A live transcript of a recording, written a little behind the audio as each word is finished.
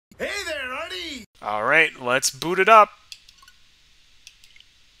Alright, let's boot it up.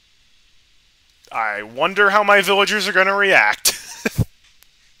 I wonder how my villagers are going to react.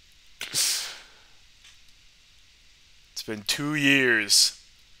 It's been 2 years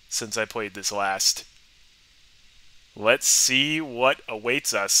since I played this last. Let's see what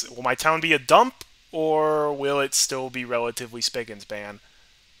awaits us. Will my town be a dump, or will it still be relatively spick and span?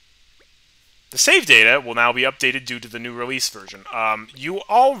 The save data will now be updated due to the new release version. You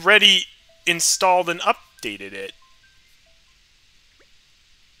already installed and updated it.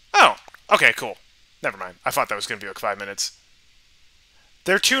 Oh, okay, cool. Never mind. I thought that was going to be like 5 minutes.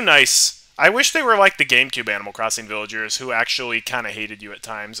 They're too nice. I wish they were like the GameCube Animal Crossing villagers who actually kind of hated you at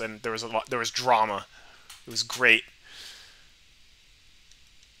times, and there was drama. It was great.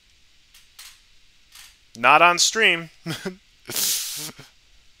 Not on stream.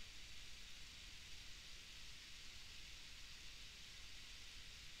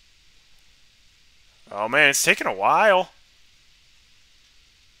 Oh man, it's taking a while.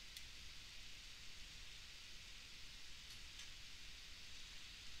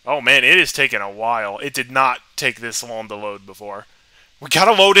 Oh man, it is taking a while. It did not take this long to load before. We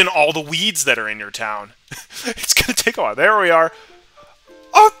gotta load in all the weeds that are in your town. It's gonna take a while. There we are.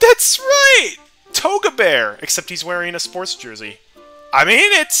 Oh, that's right! Toga Bear! Except he's wearing a sports jersey. I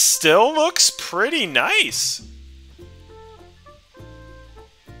mean, it still looks pretty nice.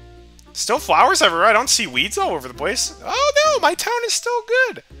 Still flowers everywhere. I don't see weeds all over the place. Oh no, my town is still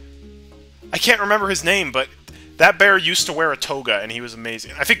good. I can't remember his name, but that bear used to wear a toga, and he was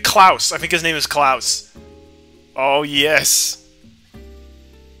amazing. I think Klaus. I think his name is Klaus. Oh, yes.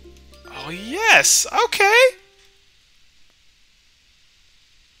 Oh, yes. Okay.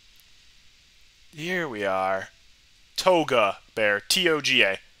 Here we are. Toga Bear.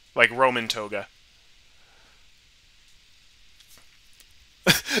 T-O-G-A. Like Roman toga.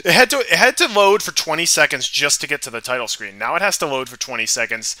 It had to load for 20 seconds just to get to the title screen. Now it has to load for 20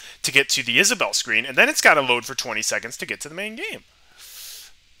 seconds to get to the Isabelle screen, and then it's got to load for 20 seconds to get to the main game.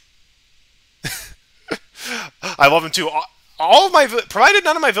 I love him too. All of my provided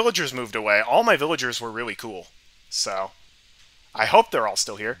none of my villagers moved away, all my villagers were really cool. So, I hope they're all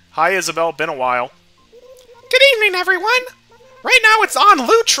still here. Hi Isabelle, been a while. Good evening, everyone. Right now it's on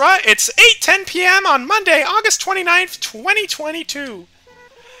Lutra. It's 8:10 p.m. on Monday, August 29th, 2022.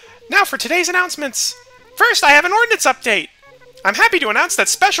 Now for today's announcements. First, I have an ordinance update. I'm happy to announce that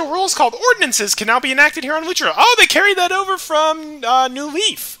special rules called ordinances can now be enacted here on Lutra. Oh, they carried that over from New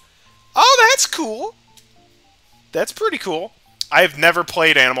Leaf. Oh, that's cool. That's pretty cool. I've never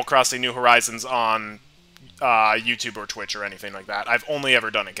played Animal Crossing New Horizons on YouTube or Twitch or anything like that. I've only ever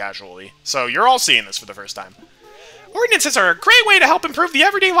done it casually. So you're all seeing this for the first time. Ordinances are a great way to help improve the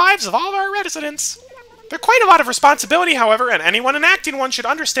everyday lives of all of our residents. They're quite a lot of responsibility, however, and anyone enacting one should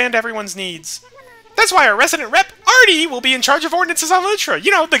understand everyone's needs. That's why our resident rep, Artie, will be in charge of ordinances on Lutra.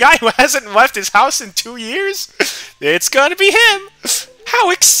 You know, the guy who hasn't left his house in 2 years? It's gonna be him!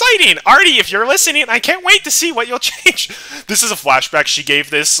 How exciting! Artie, if you're listening, I can't wait to see what you'll change. This is a flashback. She gave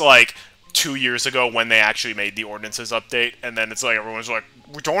this, like, 2 years ago when they actually made the ordinances update, and then it's like, everyone's like,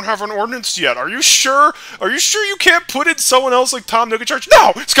 we don't have an ordinance yet. Are you sure? Are you sure you can't put in someone else like Tom Nook in charge?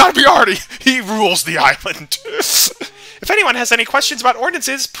 No! It's gotta be Artie! He rules the island. If anyone has any questions about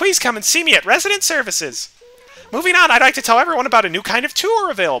ordinances, please come and see me at Resident Services. Moving on, I'd like to tell everyone about a new kind of tour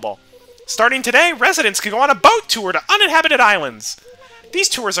available. Starting today, residents can go on a boat tour to uninhabited islands. These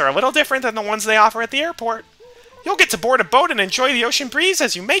tours are a little different than the ones they offer at the airport. You'll get to board a boat and enjoy the ocean breeze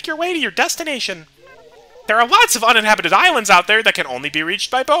as you make your way to your destination. There are lots of uninhabited islands out there that can only be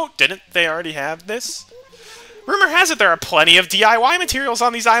reached by boat. Didn't they already have this? Rumor has it there are plenty of DIY materials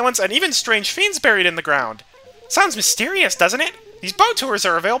on these islands and even strange fiends buried in the ground. Sounds mysterious, doesn't it? These boat tours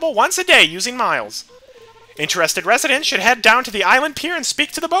are available once a day using miles. Interested residents should head down to the island pier and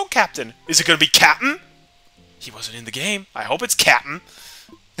speak to the boat captain. Is it going to be Captain? He wasn't in the game. I hope it's Captain.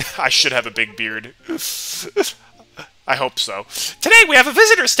 I should have a big beard. I hope so. Today we have a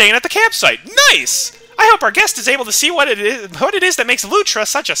visitor staying at the campsite. Nice! I hope our guest is able to see what it is that makes Lutra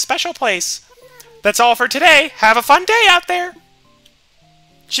such a special place. That's all for today. Have a fun day out there.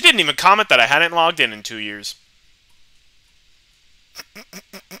 She didn't even comment that I hadn't logged in 2 years.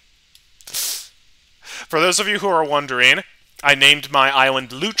 For those of you who are wondering, I named my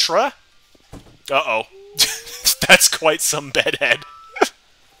island Lutra. Uh-oh. That's quite some bedhead.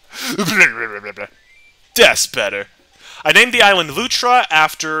 That's better. I named the island Lutra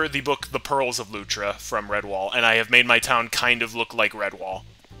after the book The Pearls of Lutra from Redwall, and I have made my town kind of look like Redwall.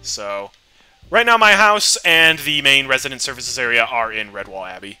 So, right now my house and the main resident services area are in Redwall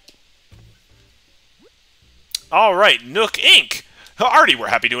Abbey. Alright, Nook Inc. Artie, we're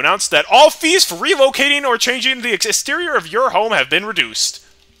happy to announce that all fees for relocating or changing the exterior of your home have been reduced.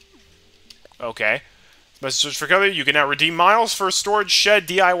 Okay. Message for Kelly, you can now redeem miles for storage shed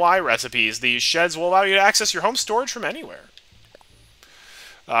DIY recipes. These sheds will allow you to access your home storage from anywhere.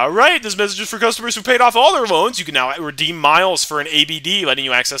 Alright, this message is for customers who paid off all their loans. You can now redeem miles for an ABD, letting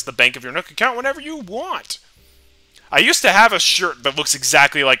you access the Bank of your Nook account whenever you want. I used to have a shirt that looks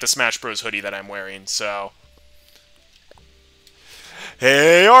exactly like the Smash Bros. Hoodie that I'm wearing, so...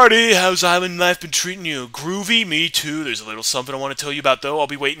 Hey, Artie, how's island life been treating you? Groovy? Me too. There's a little something I want to tell you about, though. I'll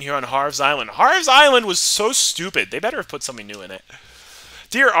be waiting here on Harv's Island. Harv's Island was so stupid. They better have put something new in it.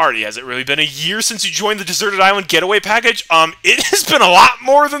 Dear Artie, has it really been a year since you joined the Deserted Island Getaway Package? It has been a lot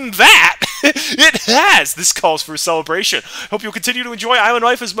more than that. It has. This calls for a celebration. Hope you'll continue to enjoy island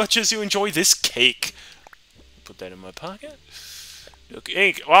life as much as you enjoy this cake. Put that in my pocket.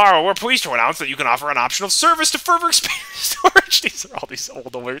 Okay. Wow, we're pleased to announce that you can offer an optional service to further expand storage. These are all these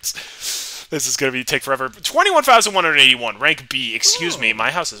old alerts. This is going to take forever. 21,181. Rank B. Excuse me,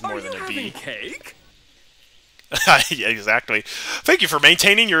 my house is more than a B. Cake? Yeah, exactly. Thank you for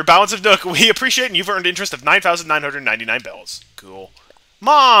maintaining your balance of Nook. We appreciate it, and you've earned interest of 9,999 bells. Cool.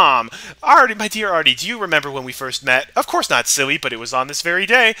 Mom! Artie, my dear Artie, do you remember when we first met? Of course not, silly, but it was on this very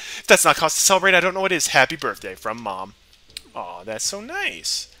day. If that's not cause to celebrate, I don't know what is. Happy birthday from Mom. Aw, that's so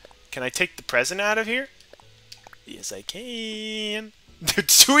nice. Can I take the present out of here? Yes, I can.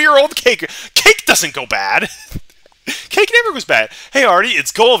 2-year-old cake. Cake doesn't go bad. Cake never goes bad. Hey, Artie,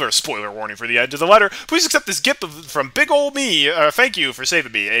 it's Gulliver. Spoiler warning for the end of the letter. Please accept this gift from big ol' me. Thank you for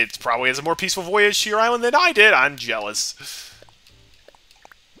saving me. It probably has a more peaceful voyage to your island than I did. I'm jealous.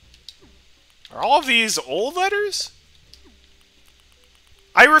 Are all of these old letters?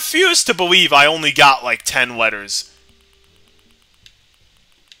 I refuse to believe I only got like 10 letters.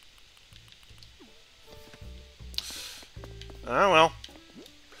 Oh, well.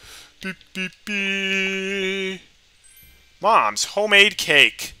 Beep, beep, beep. Mom's homemade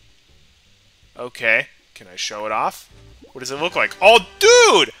cake. Okay. Can I show it off? What does it look like? Oh,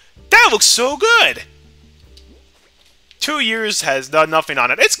 dude! That looks so good! 2 years has done nothing on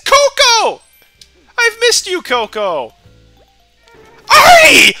it. It's Coco! I've missed you, Coco!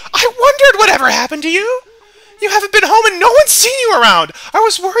 Artie! I wondered whatever happened to you! You haven't been home and no one's seen you around! I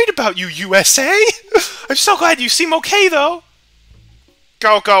was worried about you, USA! I'm so glad you seem okay, though!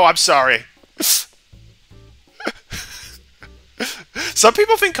 Coco, I'm sorry. Some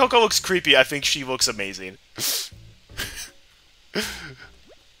people think Coco looks creepy. I think she looks amazing.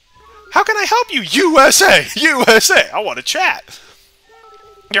 How can I help you? USA! USA! I want to chat.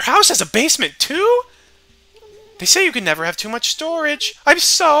 Your house has a basement, too? They say you can never have too much storage. I'm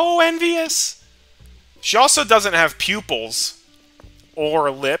so envious. She also doesn't have pupils.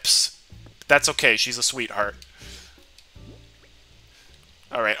 Or lips. That's okay. She's a sweetheart.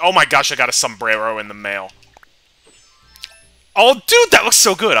 Alright. Oh my gosh, I got a sombrero in the mail. Oh, dude, that looks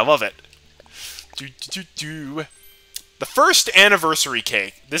so good. I love it. The first anniversary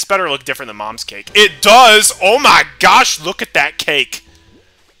cake. This better look different than Mom's cake. It does! Oh my gosh, look at that cake.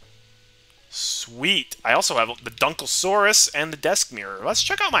 Sweet. I also have the Dunkelsaurus and the desk mirror. Let's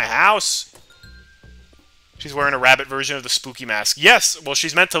check out my house. She's wearing a rabbit version of the spooky mask. Yes, well,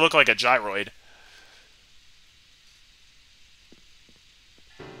 she's meant to look like a gyroid.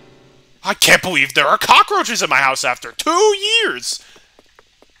 I can't believe there are cockroaches in my house after 2 years!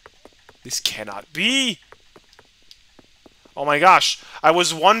 This cannot be. Oh my gosh. I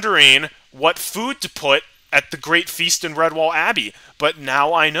was wondering what food to put at the Great Feast in Redwall Abbey, but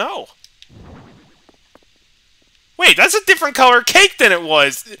now I know. Wait, that's a different color cake than it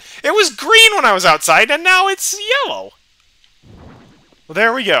was. It was green when I was outside, and now it's yellow. Well,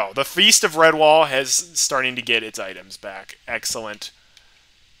 there we go. The Feast of Redwall has starting to get its items back. Excellent.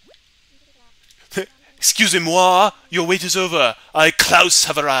 Excusez-moi, your wait is over. I, Klaus,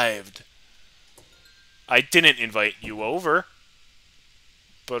 have arrived. I didn't invite you over.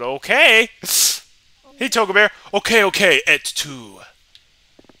 But okay. Hey, Toga Bear. Okay, et tu.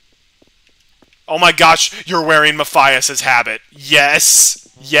 Oh my gosh, you're wearing Matthias's habit.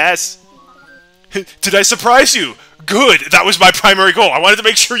 Yes. Yes. Did I surprise you? Good. That was my primary goal. I wanted to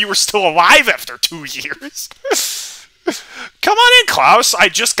make sure you were still alive after 2 years. Come on in, Klaus. I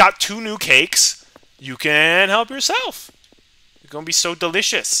just got 2 new cakes. You can help yourself. It's gonna be so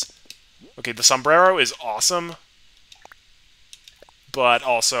delicious. Okay, the sombrero is awesome. But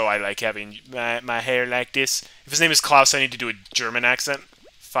also, I like having my hair like this. If his name is Klaus, I need to do a German accent.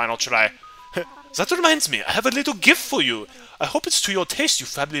 Fine, I'll try. That reminds me, I have a little gift for you. I hope it's to your taste, you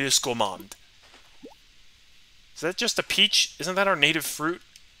fabulous gourmand. Is that just a peach? Isn't that our native fruit?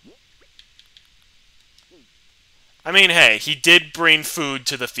 I mean, hey, he did bring food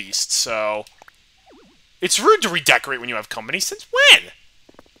to the feast, so... It's rude to redecorate when you have company. Since when?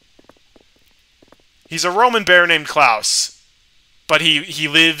 He's a Roman bear named Klaus, but he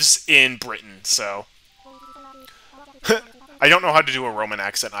lives in Britain, so... I don't know how to do a Roman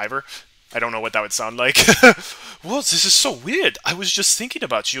accent either. I don't know what that would sound like. Well, this is so weird. I was just thinking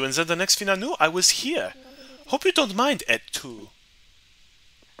about you, and then the next thing I knew, I was here. Hope you don't mind, et tu.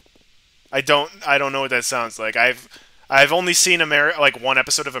 I don't know what that sounds like. I've only seen like one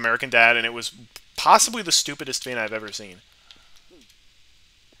episode of American Dad, and it was possibly the stupidest thing I've ever seen.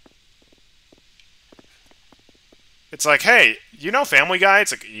 It's like, hey, you know Family Guy?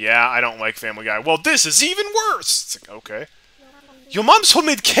 It's like, yeah, I don't like Family Guy. Well, this is even worse. It's like, okay. Your mom's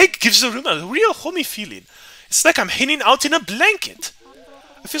homemade cake gives the room a real homey feeling. It's like I'm hanging out in a blanket.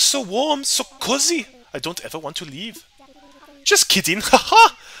 I feel so warm, so cozy. I don't ever want to leave. Just kidding,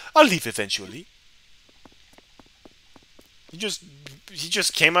 haha. I'll leave eventually. He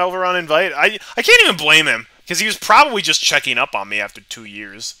just came over on invite. I can't even blame him, because he was probably just checking up on me after 2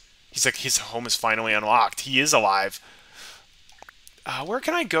 years. He's like, his home is finally unlocked. He is alive. Where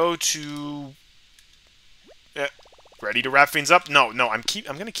can I go to... ready to wrap things up? No, I'm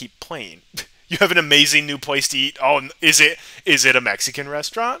gonna keep playing. You have an amazing new place to eat. Oh, is it a Mexican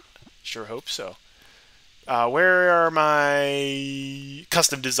restaurant? Sure hope so. Where are my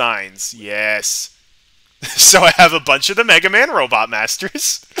custom designs? Yes. So I have a bunch of the Mega Man Robot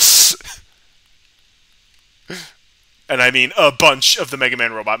Masters. And I mean a bunch of the Mega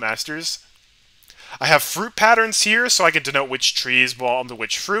Man Robot Masters. I have fruit patterns here, so I can denote which trees belong to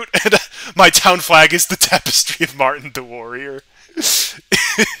which fruit. And my town flag is the Tapestry of Martin the Warrior.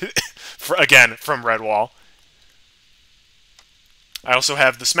 Again, from Redwall. I also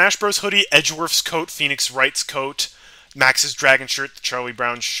have the Smash Bros. Hoodie, Edgeworth's coat, Phoenix Wright's coat, Max's Dragon shirt, the Charlie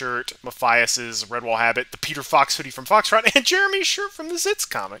Brown shirt, Matthias's Redwall habit, the Peter Fox hoodie from Foxtrot, and Jeremy's shirt from the Zitz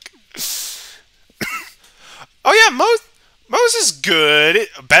comic. Oh yeah, Moe's is good.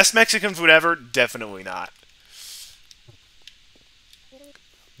 Best Mexican food ever? Definitely not.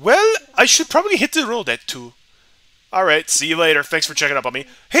 Well, I should probably hit the road at 2. Alright, see you later. Thanks for checking up on me.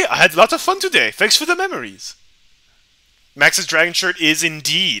 Hey, I had a lot of fun today. Thanks for the memories. Max's Dragon shirt is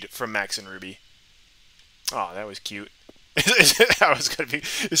indeed from Max and Ruby. Oh, that was cute. This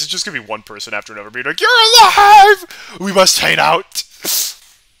is just gonna be one person after another being like, "You're alive! We must hang out!"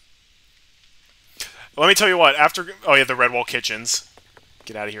 Let me tell you what, oh yeah, the Redwall Kitchens.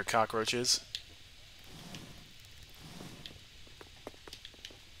 Get out of here, cockroaches.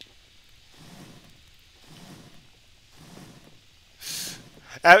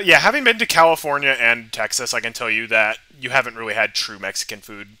 Yeah, having been to California and Texas, I can tell you that you haven't really had true Mexican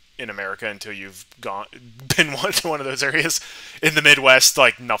food in America until you've been to one of those areas. In the Midwest,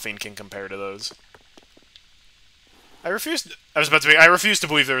 like, nothing can compare to those. I refuse to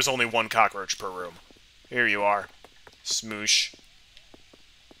believe there was only one cockroach per room. Here you are. Smoosh.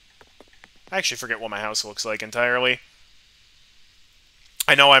 I actually forget what my house looks like entirely.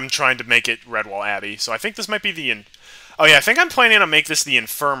 I know I'm trying to make it Redwall Abbey, so I think this might be the... Oh yeah, I think I'm planning on make this the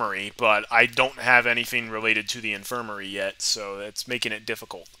infirmary, but I don't have anything related to the infirmary yet, so that's making it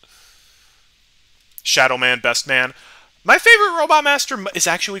difficult. Shadow Man, Best Man. My favorite Robot Master is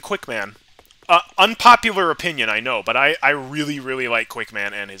actually Quickman. Unpopular opinion, I know, but I really, really like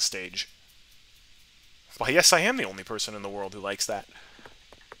Quickman and his stage. Well, yes, I am the only person in the world who likes that.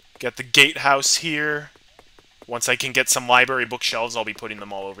 Got the gatehouse here. Once I can get some library bookshelves, I'll be putting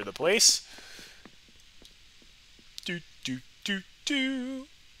them all over the place.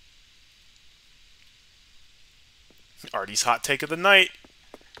 Artie's hot take of the night.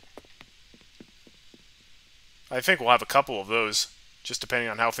 I think we'll have a couple of those, just depending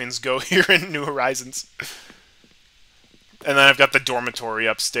on how things go here in New Horizons. And then I've got the dormitory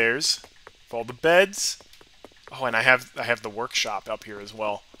upstairs with all the beds. Oh, and I have the workshop up here as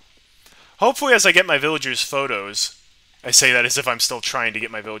well. Hopefully, as I get my villagers' photos, I say that as if I'm still trying to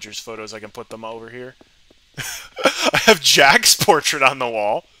get my villagers' photos, I can put them over here. I have Jack's portrait on the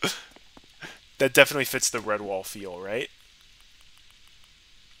wall. That definitely fits the Redwall feel, right?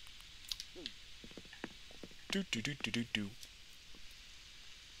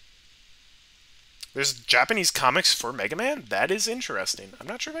 There's Japanese comics for Mega Man? That is interesting. I'm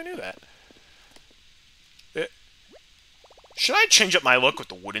not sure if I knew that. Should I change up my look with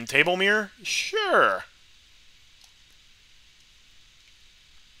the wooden table mirror? Sure.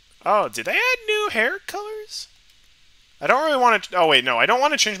 Oh, did they add new hair colors? I don't really want to... Oh, wait, no. I don't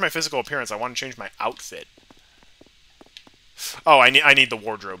want to change my physical appearance. I want to change my outfit. Oh, I need the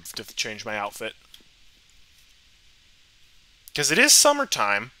wardrobe to change my outfit. Because it is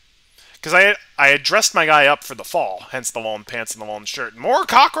summertime. Because I had dressed my guy up for the fall, hence the long pants and the long shirt. More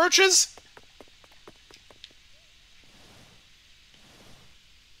cockroaches?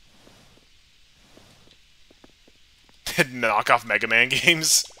 Knockoff Mega Man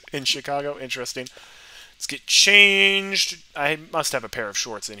games in Chicago. Interesting. Let's get changed. I must have a pair of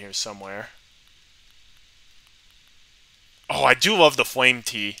shorts in here somewhere. Oh, I do love the flame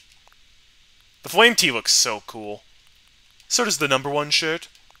tee. The flame tee looks so cool. So does the #1 shirt.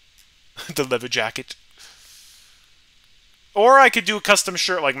 The leather jacket. Or I could do a custom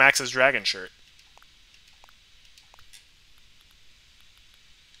shirt like Max's Dragon shirt.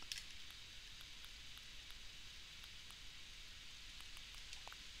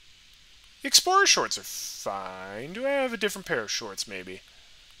 Explorer shorts are fine. Do I have a different pair of shorts, maybe?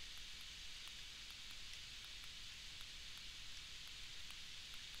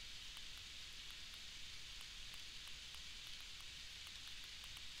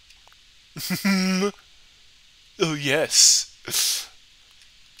 Oh, yes.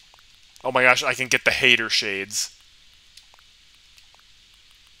 Oh my gosh, I can get the hater shades.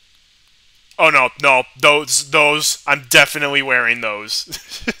 Oh no, no, those, I'm definitely wearing those.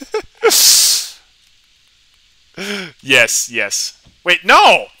 Yes, yes. Wait,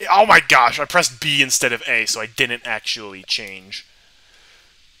 no! Oh my gosh, I pressed B instead of A, so I didn't actually change.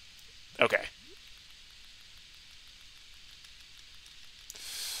 Okay.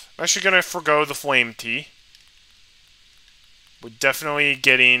 I'm actually gonna forgo the flame tee. We're definitely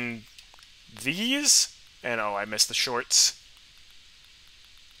getting these. And oh, I missed the shorts.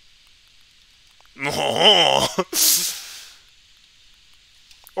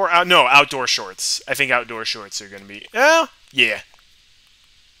 Or, no, outdoor shorts. I think outdoor shorts are gonna be... yeah.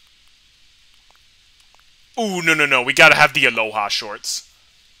 Ooh, no, no, no. We gotta have the Aloha shorts.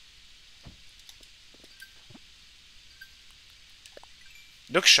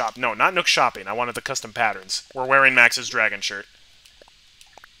 Nook Shop. No, not Nook Shopping. I wanted the custom patterns. We're wearing Max's Dragon shirt.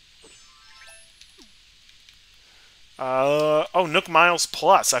 Oh, Nook Miles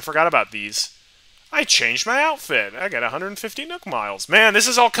Plus. I forgot about these. I changed my outfit. I got 150 Nook Miles. Man, this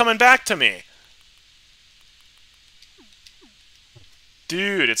is all coming back to me.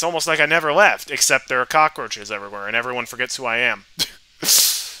 Dude, it's almost like I never left, except there are cockroaches everywhere, and everyone forgets who I am.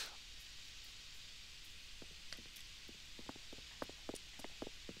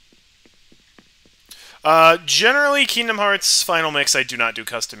 Generally, Kingdom Hearts Final Mix, I do not do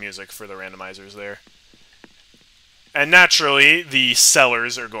custom music for the randomizers there. And naturally, the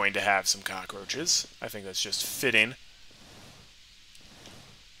sellers are going to have some cockroaches. I think that's just fitting.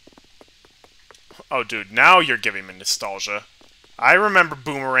 Oh, dude, now you're giving me nostalgia. I remember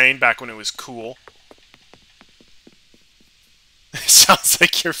Boomerang back when it was cool. Sounds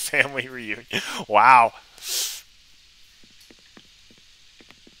like your family reunion. Wow.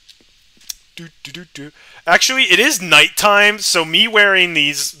 Actually, it is nighttime, so me wearing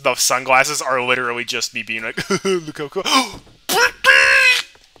the sunglasses are literally just me being like, look how cool.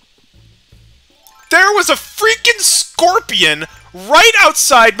 There was a freaking scorpion right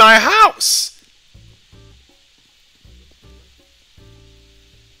outside my house!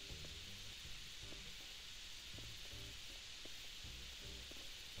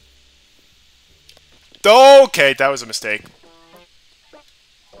 Okay, that was a mistake.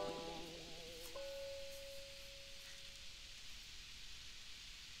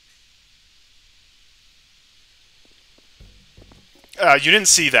 You didn't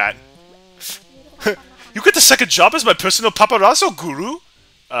see that. You get the second job as my personal paparazzo guru?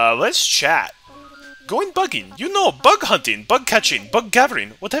 Let's chat. Going bugging. You know, bug hunting, bug catching, bug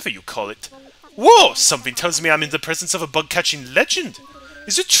gathering, whatever you call it. Whoa! Something tells me I'm in the presence of a bug-catching legend.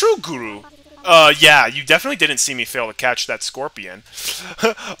 Is it true, guru? Yeah, you definitely didn't see me fail to catch that scorpion.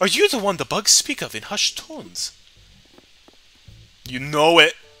 Are you the one the bugs speak of in hushed tones? You know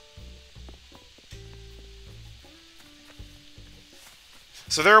it.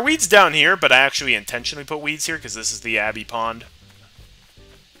 So there are weeds down here, but I actually intentionally put weeds here because this is the Abbey Pond.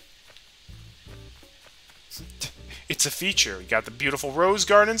 It's a feature. We got the beautiful rose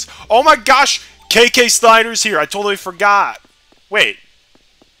gardens. Oh my gosh! KK Slider's here. I totally forgot. Wait.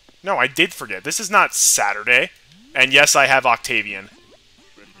 No, I did forget. This is not Saturday. And yes, I have Octavian.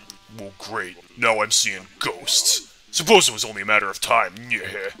 Well, great. Now I'm seeing ghosts. Suppose it was only a matter of time.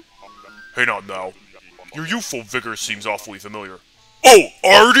 Yeah. Hey, not now. Your youthful vigor seems awfully familiar. Oh,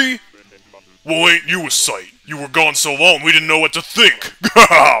 Artie? Well, ain't you a sight? You were gone so long, we didn't know what to think.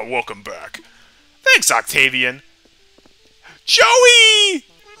 Welcome back. Thanks, Octavian. Joey!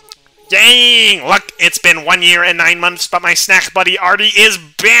 Dang! Look, it's been 1 year and 9 months, but my snack buddy Artie is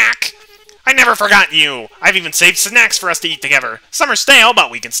back! I never forgot you! I've even saved snacks for us to eat together. Some are stale, but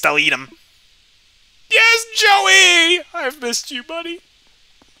we can still eat them. Yes, Joey! I've missed you, buddy.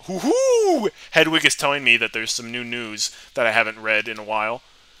 Woohoo! Hedwig is telling me that there's some new news that I haven't read in a while.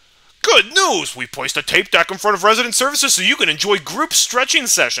 Good news! We placed a tape deck in front of resident services so you can enjoy group stretching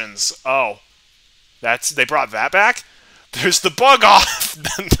sessions. Oh. They brought that back? There's the bug off.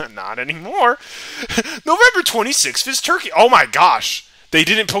 Not anymore. November 26th is Turkey. Oh my gosh. They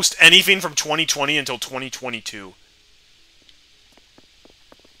didn't post anything from 2020 until 2022.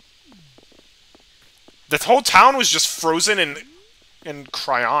 The whole town was just frozen in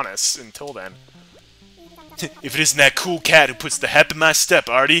cryonis until then. If it isn't that cool cat who puts the hep in my step,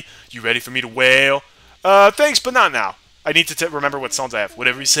 Artie, you ready for me to wail? Thanks, but not now. I need to remember what songs I have.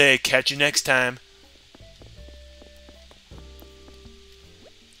 Whatever you say, catch you next time.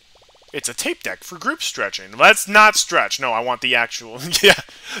 It's a tape deck for group stretching. Let's not stretch. No, I want the actual... yeah.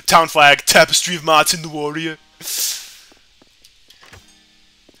 Town flag, tapestry of Martin the Warrior.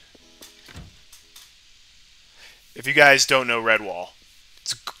 If you guys don't know Redwall,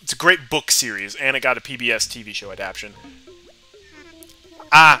 it's a great book series, and it got a PBS TV show adaptation.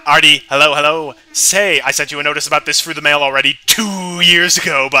 Ah, Artie, hello. Say, I sent you a notice about this through the mail already 2 years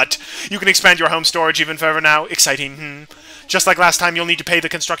ago, but you can expand your home storage even further now. Exciting, Just like last time, you'll need to pay the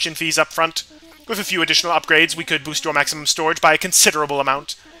construction fees up front. With a few additional upgrades, we could boost your maximum storage by a considerable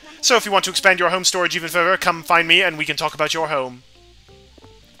amount. So if you want to expand your home storage even further, come find me and we can talk about your home.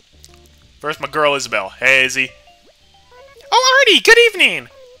 First, my girl Isabel. Hey, Izzy. Oh, Artie, good evening!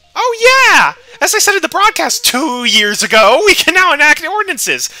 Oh, yeah! As I said in the broadcast 2 years ago, we can now enact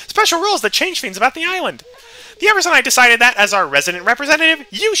ordinances, special rules that change things about the island. The Empress and I decided that, as our resident representative,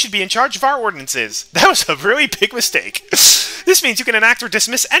 you should be in charge of our ordinances. That was a really big mistake. This means you can enact or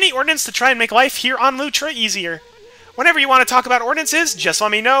dismiss any ordinance to try and make life here on Lutra easier. Whenever you want to talk about ordinances, just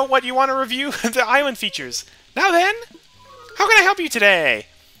let me know what you want to review the island features. Now then, how can I help you today?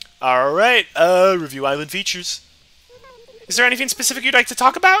 Alright, review island features. Is there anything specific you'd like to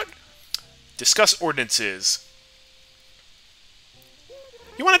talk about? Discuss ordinances.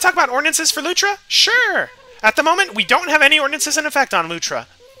 You want to talk about ordinances for Lutra? Sure! At the moment, we don't have any ordinances in effect on Lutra.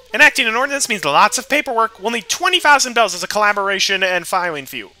 Enacting an ordinance means lots of paperwork. We'll need 20,000 bells as a collaboration and filing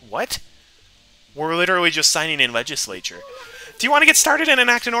fee. What? We're literally just signing in legislature. Do you want to get started and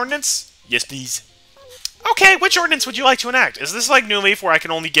enact an ordinance? Yes, please. Okay, which ordinance would you like to enact? Is this like New Leaf where I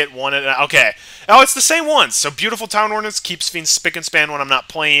can only get one? Okay. Oh, it's the same one. So Beautiful Town Ordinance keeps things spick and span when I'm not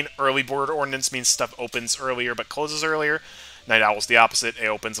playing. Early Bird Ordinance means stuff opens earlier but closes earlier. Night Owl's the opposite. It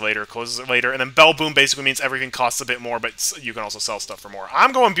opens later, closes later. And then Bell Boom basically means everything costs a bit more, but you can also sell stuff for more.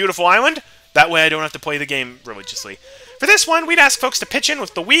 I'm going Beautiful Island. That way I don't have to play the game religiously. For this one, we'd ask folks to pitch in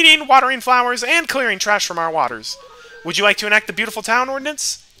with the weeding, watering flowers, and clearing trash from our waters. Would you like to enact the Beautiful Town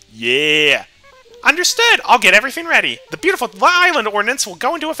Ordinance? Yeah. Understood. I'll get everything ready. The Beautiful Island Ordinance will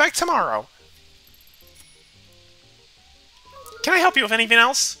go into effect tomorrow. Can I help you with anything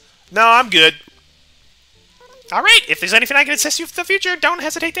else? No, I'm good. Alright, if there's anything I can assist you with in the future, don't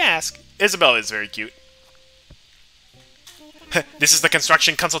hesitate to ask. Isabel is very cute. This is the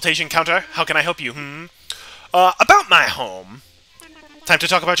construction consultation counter. How can I help you, about my home. Time to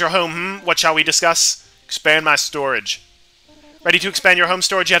talk about your home, What shall we discuss? Expand my storage. Ready to expand your home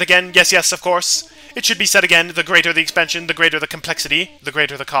storage yet again? Yes, yes, of course. It should be said again, the greater the expansion, the greater the complexity, the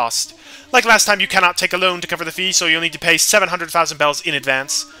greater the cost. Like last time, you cannot take a loan to cover the fee, so you'll need to pay 700,000 bells in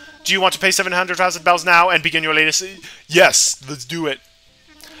advance. Do you want to pay 700,000 bells now and begin your latest... Yes, let's do it.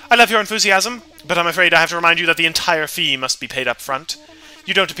 I love your enthusiasm, but I'm afraid I have to remind you that the entire fee must be paid up front.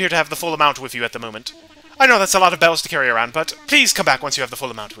 You don't appear to have the full amount with you at the moment. I know that's a lot of bells to carry around, but please come back once you have the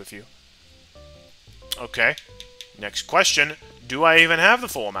full amount with you. Okay. Next question. Do I even have the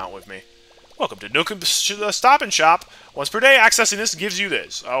full amount with me? Welcome to Nook Stop and Shop. Once per day, accessing this gives you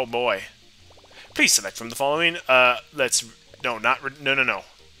this. Oh, boy. Please select from the following. No.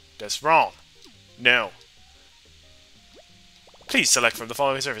 That's wrong. No. Please select from the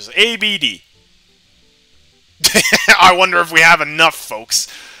following services. ABD. I wonder if we have enough, folks.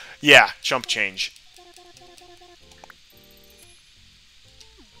 Yeah, chump change.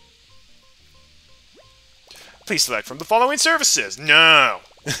 Please select from the following services. No.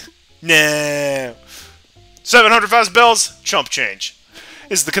 No. 700,000 bells, chump change.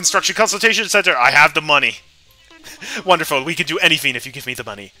 Is the Construction Consultation Center. I have the money. Wonderful, we can do anything if you give me the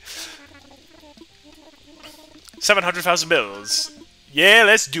money. 700,000 bells. Yeah,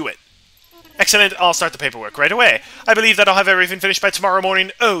 let's do it. Excellent, I'll start the paperwork right away. I believe that I'll have everything finished by tomorrow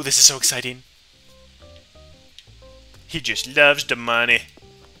morning. Oh, this is so exciting. He just loves the money.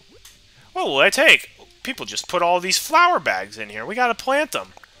 What will I take? People just put all these flower bags in here. We gotta plant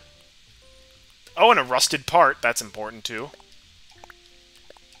them. Oh, and a rusted part. That's important, too.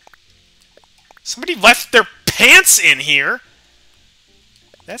 Somebody left their pants in here!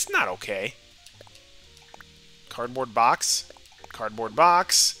 That's not okay. Cardboard box. Cardboard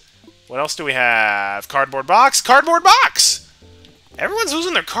box. What else do we have? Cardboard box. Cardboard box! Everyone's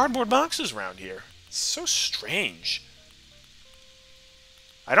losing their cardboard boxes around here. It's so strange.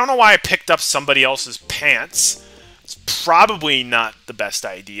 I don't know why I picked up somebody else's pants. It's probably not the best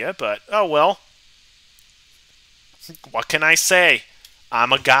idea, but oh well. What can I say?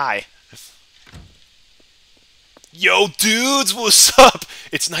 I'm a guy. Yo, dudes, what's up?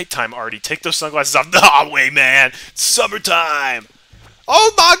 It's nighttime, Artie. Take those sunglasses off. No way, man. It's summertime.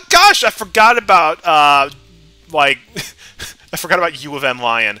 Oh my gosh, I forgot about, like, I forgot about U of M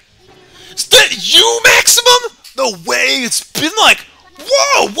Lion. Is that you, Maximum? No way, it's been like,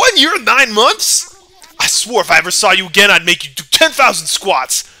 whoa, 1 year and 9 months? I swore if I ever saw you again, I'd make you do 10,000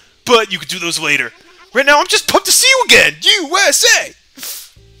 squats. But you could do those later. Right now, I'm just pumped to see you again. USA!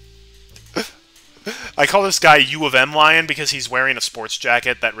 I call this guy U of M Lion because he's wearing a sports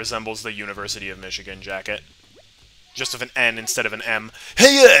jacket that resembles the University of Michigan jacket. Just with an N instead of an M.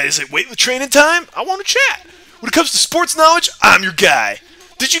 Hey, is it weightlifting training time? I want to chat. When it comes to sports knowledge, I'm your guy.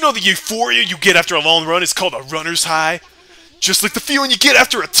 Did you know the euphoria you get after a long run is called a runner's high? Just like the feeling you get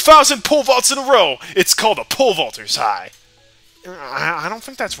after 1,000 pole vaults in a row, it's called a pole vaulter's high. I don't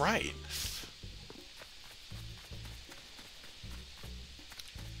think that's right.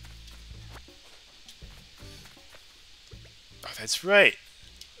 Oh, that's right.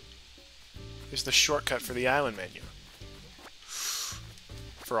 Here's the shortcut for the island menu.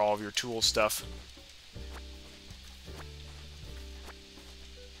 For all of your tool stuff.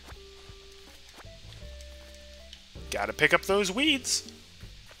 Gotta pick up those weeds.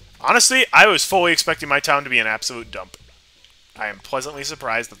 Honestly, I was fully expecting my town to be an absolute dump. I am pleasantly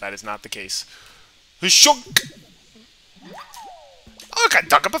surprised that that is not the case. Oh, I got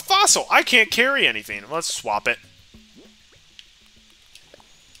dug up a fossil! I can't carry anything. Let's swap it.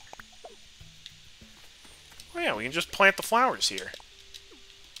 Oh yeah, we can just plant the flowers here.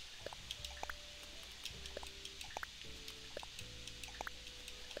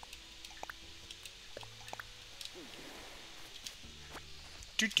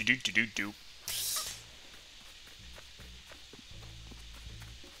 Do.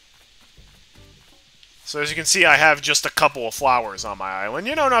 So as you can see, I have just a couple of flowers on my island.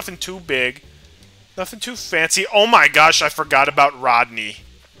 You know, nothing too big. Nothing too fancy. Oh my gosh, I forgot about Rodney.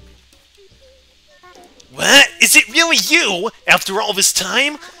 What? Is it really you? After all this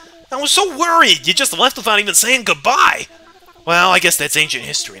time? I was so worried. You just left without even saying goodbye. Well, I guess that's ancient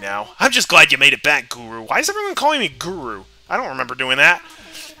history now. I'm just glad you made it back, Guru. Why is everyone calling me Guru? I don't remember doing that.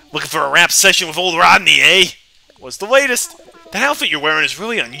 Looking for a rap session with old Rodney, eh? What's the latest? That outfit you're wearing is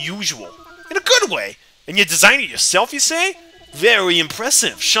really unusual. In a good way. And you designed it yourself, you say? Very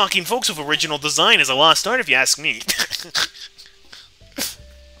impressive. Shocking folks with original design is a lost art, if you ask me.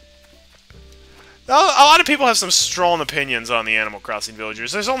 A lot of people have some strong opinions on the Animal Crossing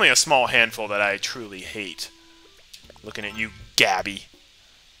villagers. There's only a small handful that I truly hate. Looking at you, Gabby.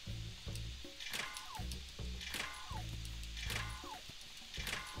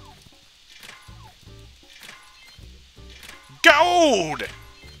 Gold!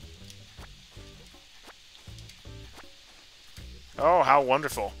 Oh, how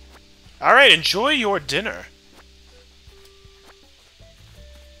wonderful. Alright, enjoy your dinner.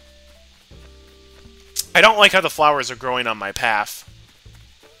 I don't like how the flowers are growing on my path.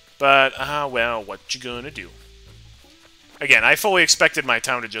 But, well, what you gonna do? Again, I fully expected my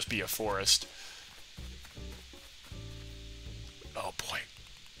town to just be a forest. Oh boy.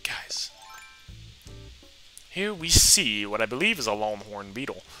 Guys. Here we see what I believe is a longhorn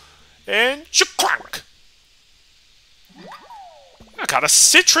beetle. And chakrank! I got a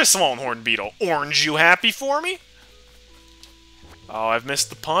citrus longhorn beetle. Orange, you happy for me? Oh, I've missed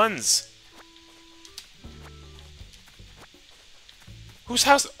the puns. Whose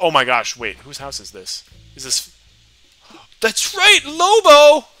house? Oh my gosh, wait. Whose house is this? Is this... That's right,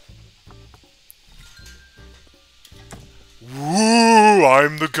 Lobo! Woo!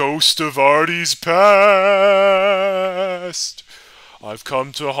 I'm the ghost of Artie's past. I've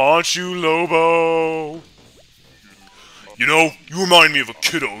come to haunt you, Lobo. You know, you remind me of a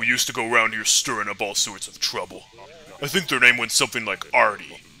kiddo who used to go around here stirring up all sorts of trouble. I think their name went something like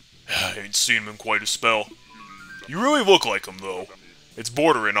Artie. I ain't seen him in quite a spell. You really look like him, though. It's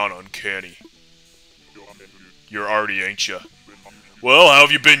bordering on uncanny. You're Artie, ain't ya? Well, how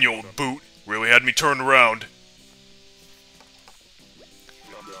have you been, you old boot? Really had me turned around.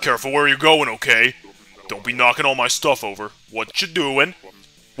 Careful where you're going, okay? Don't be knocking all my stuff over. What you doing?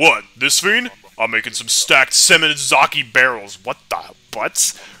 What, this fiend? I'm making some stacked Semizaki barrels. What the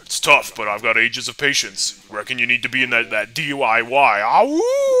butts? It's tough, but I've got ages of patience. Reckon you need to be in that DIY.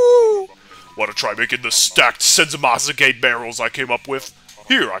 Awoo! Wanna try making the stacked Senzamazagate barrels I came up with?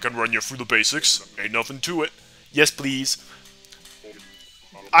 Here, I can run you through the basics. Ain't nothing to it. Yes, please.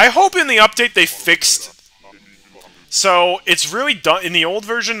 I hope in the update they fixed... So, it's really done... In the old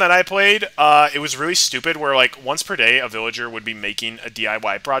version that I played, it was really stupid where, like, once per day, a villager would be making a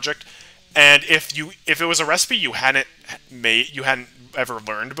DIY project. And if it was a recipe you hadn't ever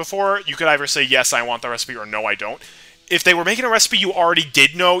learned before, you could either say, yes, I want the recipe, or no, I don't. If they were making a recipe you already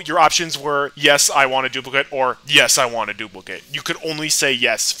did know, your options were, yes, I want a duplicate, or yes, I want a duplicate. You could only say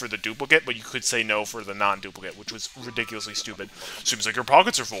yes for the duplicate, but you could say no for the non-duplicate, which was ridiculously stupid. Seems like your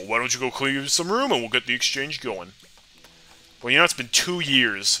pockets are full. Why don't you go clear some room and we'll get the exchange going? Well, you know, it's been 2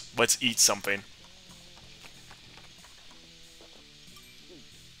 years. Let's eat something.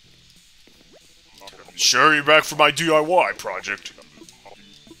 Sure, you're back for my DIY project.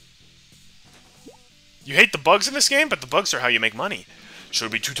 You hate the bugs in this game, but the bugs are how you make money.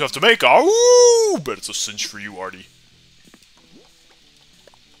 Should be too tough to make. Oh, bet it's a cinch for you, Artie.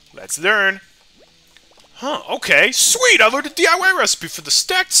 Let's learn. Huh, okay. Sweet, I learned a DIY recipe for the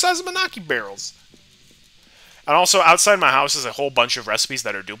stacked Sazamanaki barrels. And also, outside my house is a whole bunch of recipes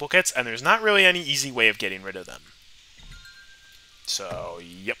that are duplicates, and there's not really any easy way of getting rid of them. So,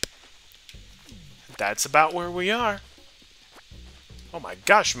 yep. That's about where we are. Oh my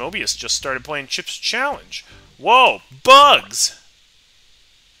gosh, Mobius just started playing Chip's Challenge. Whoa, bugs!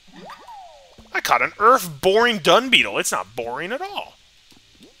 I caught an earth-boring dung beetle. It's not boring at all.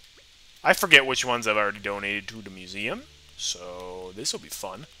 I forget which ones I've already donated to the museum, so this will be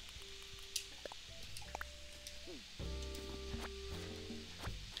fun.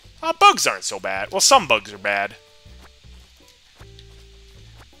 Bugs aren't so bad. Well, some bugs are bad.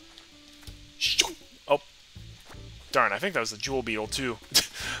 Oh. Darn, I think that was the jewel beetle, too.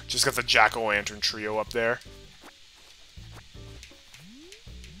 Just got the jack-o'-lantern trio up there.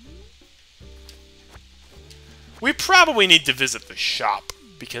 We probably need to visit the shop,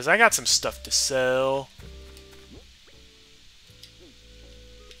 because I got some stuff to sell.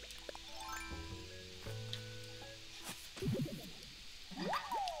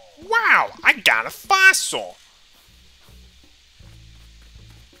 Wow, I got a fossil!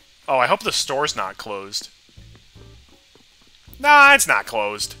 Oh, I hope the store's not closed. Nah, it's not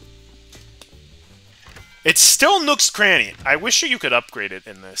closed. It's still Nook's Cranny. I wish you could upgrade it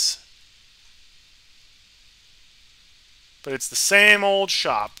in this. But it's the same old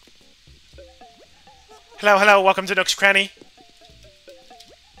shop. Hello, hello, welcome to Nook's Cranny.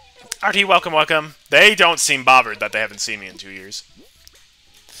 Artie, welcome, welcome. They don't seem bothered that they haven't seen me in 2 years.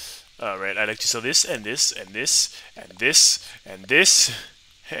 Alright, I'd like to sell this, and this, and this, and this, and this,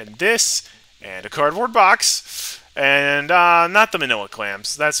 and this, and a cardboard box. And, not the manila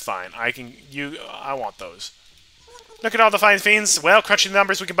clams. That's fine. I want those. Look at all the fine fiends. Well, crunching the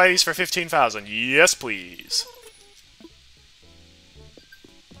numbers, we can buy these for 15,000. Yes, please.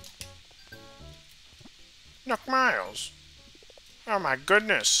 Nook Miles. Oh my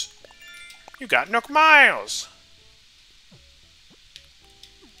goodness. You got Nook Miles.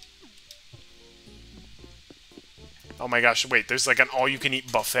 Oh my gosh, wait, there's like an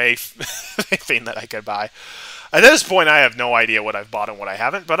all-you-can-eat buffet thing that I could buy. At this point, I have no idea what I've bought and what I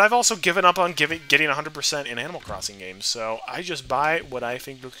haven't, but I've also given up on getting 100% in Animal Crossing games, so I just buy what I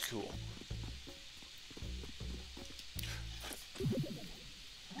think looks cool.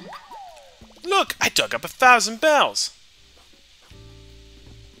 Look, I dug up 1,000 bells!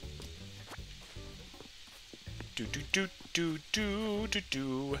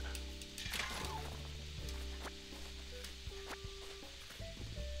 Do-do-do-do-do-do-do.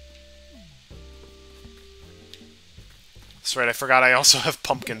 That's right, I forgot I also have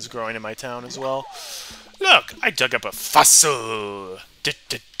pumpkins growing in my town as well. Look, I dug up a fossil!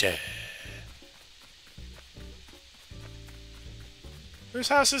 Da-da-da. Whose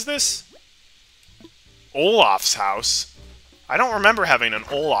house is this? Olaf's house. I don't remember having an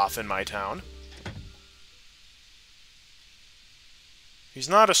Olaf in my town. He's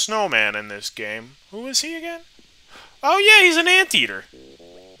not a snowman in this game. Who is he again? Oh yeah, he's an anteater.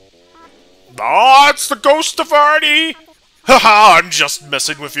 Oh, it's the ghost of Artie! Haha, I'm just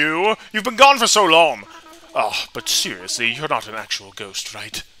messing with you. You've been gone for so long. Oh, but seriously, you're not an actual ghost,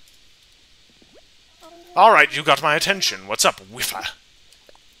 right? Alright, you got my attention. What's up, Whiffer?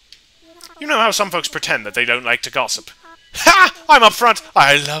 You know how some folks pretend that they don't like to gossip. Ha! I'm up front.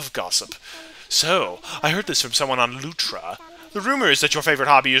 I love gossip. So, I heard this from someone on Lutra. The rumor is that your favorite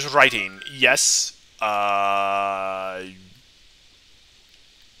hobby is writing. Yes? I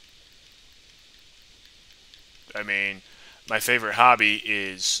mean, my favorite hobby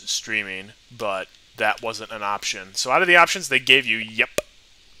is streaming, but that wasn't an option. So out of the options they gave you, yep.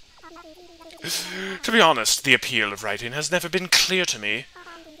 To be honest, the appeal of writing has never been clear to me.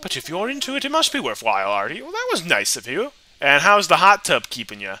 But if you're into it, it must be worthwhile, Artie. Well, that was nice of you. And how's the hot tub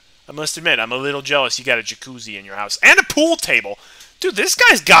keeping you? I must admit, I'm a little jealous you got a jacuzzi in your house. And a pool table! Dude, this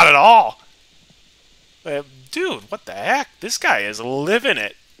guy's got it all! Dude, what the heck? This guy is living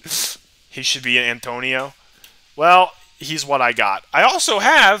it. He should be an Antonio. Well, he's what I got. I also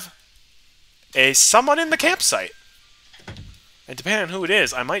have someone in the campsite. And depending on who it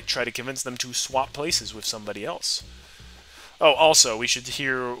is, I might try to convince them to swap places with somebody else. Oh, also, we should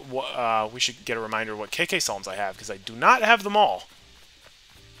hear. We should get a reminder of what KK Psalms I have, because I do not have them all.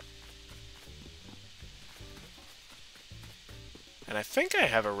 And I think I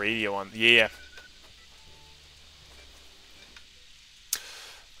have a radio on. Yeah.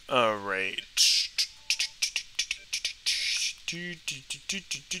 Alright. Do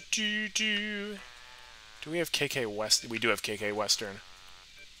we have KK West? We do have KK Western.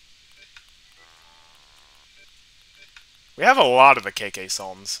 We have a lot of the KK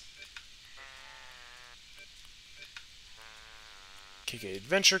Psalms. KK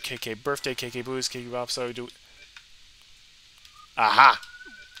Adventure, KK Birthday, KK Blues, KK Bop, so we do... Aha!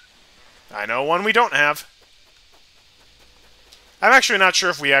 I know one we don't have. I'm actually not sure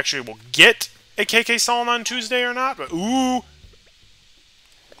if we actually will get a KK Psalm on Tuesday or not, but ooh!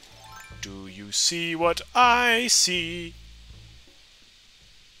 Do you see what I see?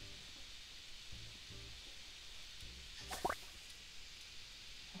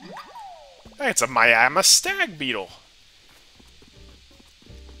 Hey, it's a Miami Stag Beetle.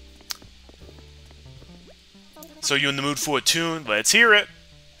 So you in the mood for a tune? Let's hear it.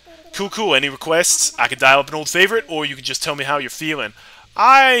 Cool, cool. Any requests? I can dial up an old favorite, or you can just tell me how you're feeling.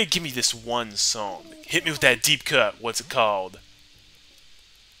 Give me this one song. Hit me with that deep cut. What's it called?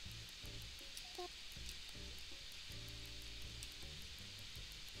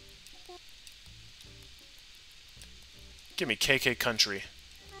 Give me KK Country.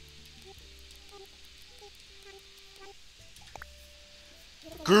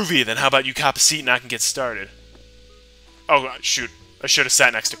 Groovy, then how about you cop a seat and I can get started? Oh, shoot. I should have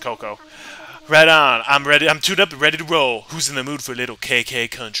sat next to Coco. Right on. I'm ready. I'm tuned up and ready to roll. Who's in the mood for a little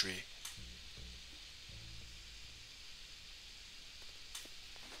KK Country?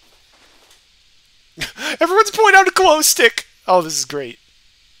 Everyone's pointing out a glow stick. Oh, this is great.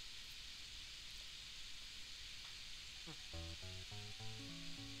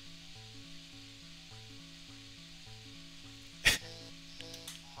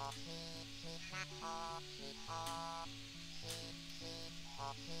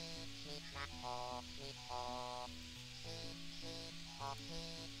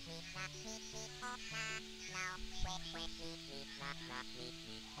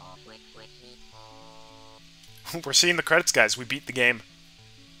 We're seeing the credits, guys. We beat the game.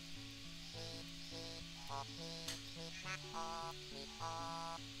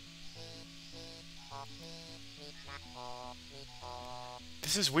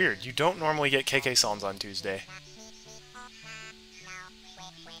 This is weird. You don't normally get KK songs on Tuesday.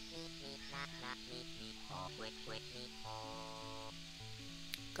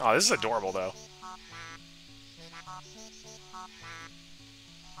 Oh, this is adorable, though.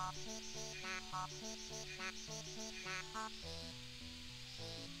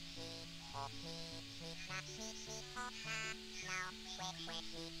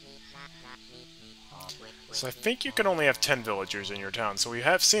 So I think you can only have 10 villagers in your town. So we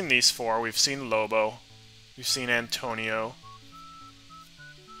have seen these four. We've seen Lobo. We've seen Antonio.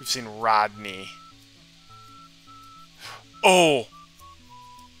 We've seen Rodney. Oh!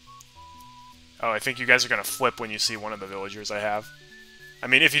 Oh, I think you guys are going to flip when you see one of the villagers I have. I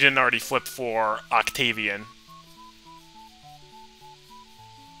mean, if you didn't already flip for Octavian.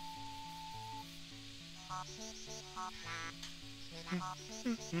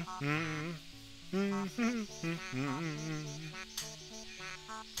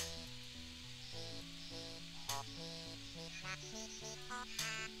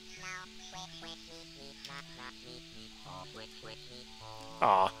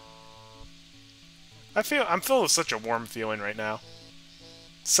 Aw. I'm feeling such a warm feeling right now.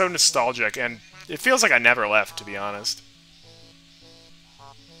 So nostalgic, and it feels like I never left, to be honest.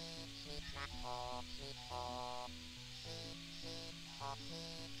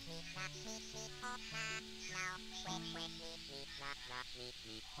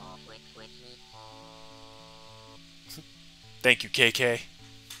 Thank you, KK.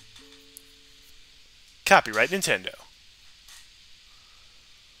 Copyright Nintendo.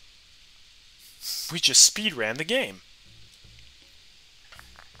 We just speedran the game.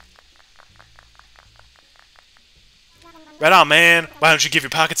 Right on, man. Why don't you give your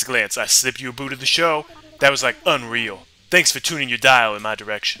pockets a glance? I slipped you a boot of the show. That was like unreal. Thanks for tuning your dial in my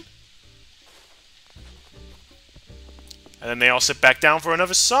direction. And then they all sit back down for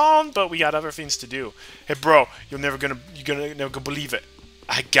another song, but we got other things to do. Hey, bro, you're never gonna believe it.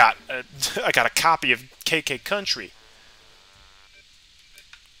 I got a copy of KK Country.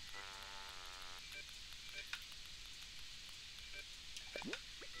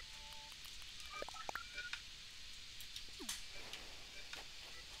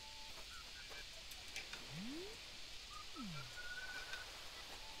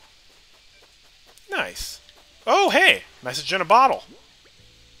 Nice. Oh, hey! Message in a bottle.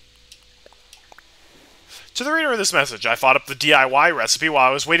 To the reader of this message, I thought up the DIY recipe while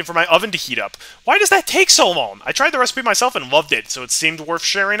I was waiting for my oven to heat up. Why does that take so long? I tried the recipe myself and loved it, so it seemed worth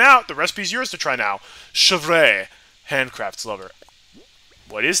sharing out. The recipe's yours to try now. Chevre, handcrafts lover.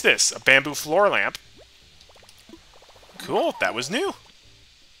 What is this? A bamboo floor lamp? Cool, that was new.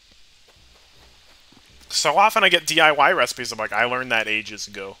 So often I get DIY recipes, I'm like, I learned that ages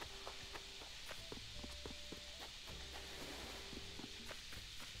ago.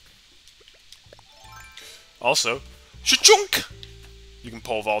 Also, cha-chunk! You can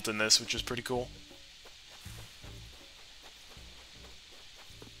pole vault in this, which is pretty cool.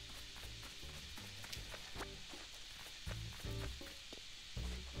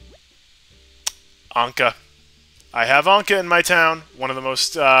 Anka. I have Anka in my town, one of the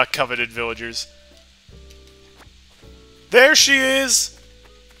most coveted villagers. There she is!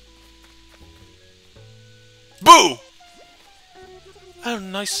 Boo! Oh,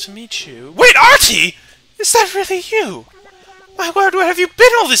 nice to meet you. Wait, Artie! Is that really you? My word, where have you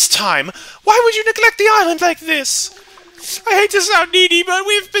been all this time? Why would you neglect the island like this? I hate to sound needy, but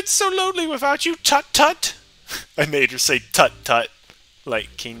we've been so lonely without you, Tut-Tut. I made her say Tut-Tut,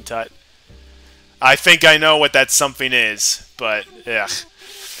 like King Tut. I think I know what that something is, but, ugh.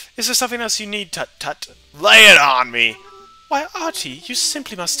 Is there something else you need, Tut-Tut? Lay it on me! Why, Artie, you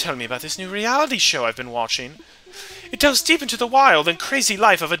simply must tell me about this new reality show I've been watching. It delves deep into the wild and crazy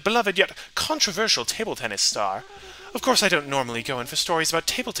life of a beloved yet controversial table tennis star. Of course, I don't normally go in for stories about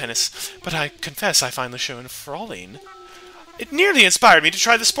table tennis, but I confess I find the show enthralling. It nearly inspired me to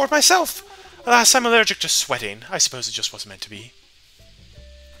try the sport myself. Alas, I'm allergic to sweating. I suppose it just wasn't meant to be.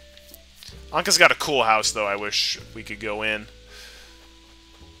 Anka's got a cool house, though. I wish we could go in.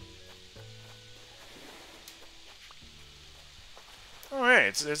 Oh, hey,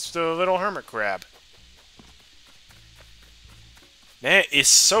 it's the little hermit crab. Man, it's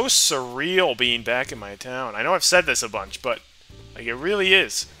so surreal being back in my town. I know I've said this a bunch, but like it really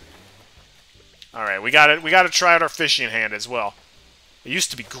is. All right, we got to try out our fishing hand as well. I used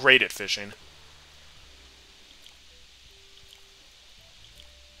to be great at fishing.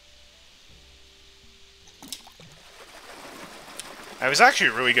 I was actually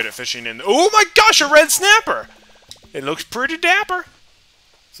really good at fishing in... Oh my gosh, a red snapper! It looks pretty dapper.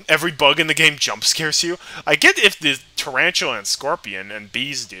 Every bug in the game jump scares you. I get if the tarantula and scorpion and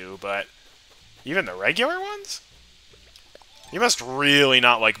bees do, but even the regular ones? You must really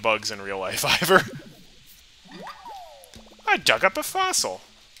not like bugs in real life, Ivor. I dug up a fossil.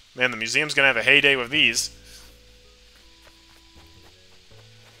 Man, the museum's gonna have a heyday with these.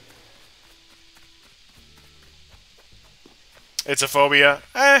 It's a phobia.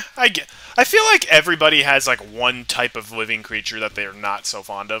 I feel like everybody has like one type of living creature that they're not so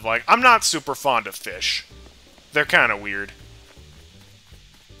fond of. Like, I'm not super fond of fish. They're kind of weird.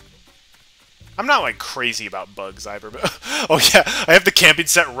 I'm not like crazy about bugs either, but oh yeah, I have the camping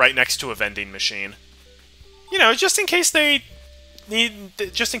set right next to a vending machine. You know, just in case they need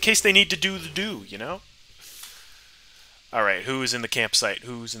to do the do, you know? All right, who's in the campsite?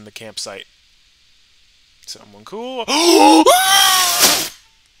 Who's in the campsite? Someone cool.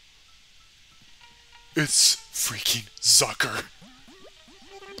 It's freaking Zucker.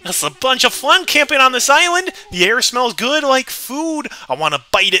 That's a bunch of fun camping on this island. The air smells good like food. I want to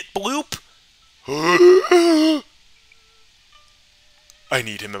bite it, Bloop. I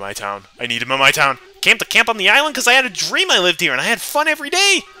need him in my town. I need him in my town. Came to camp on the island because I had a dream I lived here and I had fun every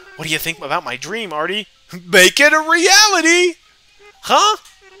day. What do you think about my dream, Artie? Make it a reality. Huh?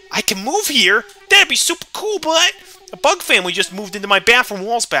 I can move here? That'd be super cool, but a bug family just moved into my bathroom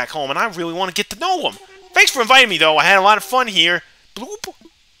walls back home, and I really want to get to know them. Thanks for inviting me, though. I had a lot of fun here. Bloop.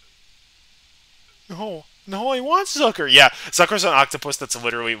 No, I want Zucker. Yeah, Zucker's an octopus that's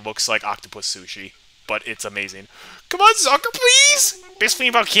literally looks like octopus sushi, but it's amazing. Come on, Zucker, please! Best thing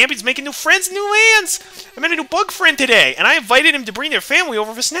about camping is making new friends and new lands. I met a new bug friend today, and I invited him to bring their family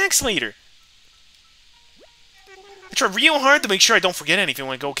over for snacks later. I try real hard to make sure I don't forget anything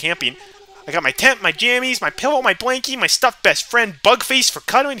when I go camping. I got my tent, my jammies, my pillow, my blankie, my stuffed best friend, Bugface for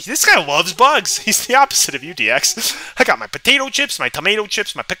cuddling. This guy loves bugs. He's the opposite of you, DX. I got my potato chips, my tomato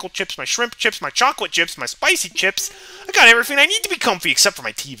chips, my pickle chips, my shrimp chips, my chocolate chips, my spicy chips. I got everything I need to be comfy except for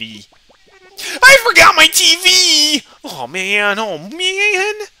my TV. I forgot my TV! Oh, man. Oh,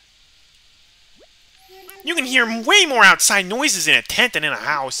 man. You can hear way more outside noises in a tent than in a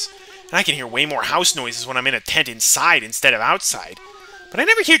house. And I can hear way more house noises when I'm in a tent inside instead of outside. But I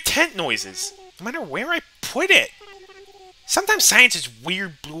never hear tent noises, no matter where I put it. Sometimes science is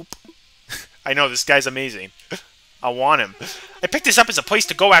weird, bloop. I know, this guy's amazing. I want him. I picked this up as a place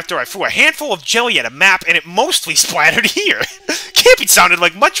to go after I threw a handful of jelly at a map, and it mostly splattered here. Camping sounded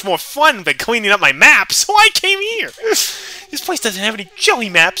like much more fun than cleaning up my map, so I came here. This place doesn't have any jelly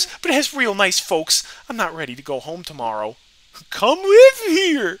maps, but it has real nice folks. I'm not ready to go home tomorrow. Come live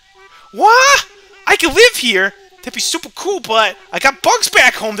here. What? I can live here? That'd be super cool, but I got bugs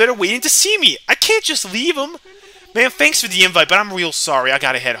back home that are waiting to see me. I can't just leave them. Man, thanks for the invite, but I'm real sorry. I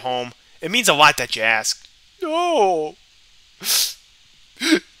gotta head home. It means a lot that you asked. No.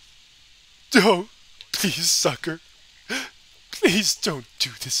 Don't. Please, sucker. Please don't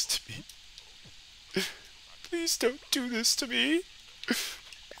do this to me. Please don't do this to me.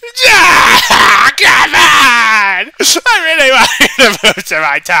 Come on! I really wanted to move to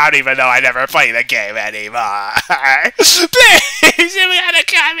my town even though I never play the game anymore. Please, you gotta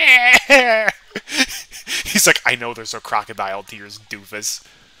come here! He's like, I know there's no crocodile tears, doofus.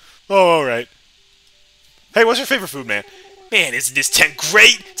 Oh, alright. Hey, what's your favorite food, man? Man, isn't this tent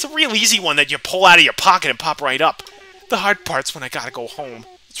great? It's a real easy one that you pull out of your pocket and pop right up. The hard part's when I gotta go home.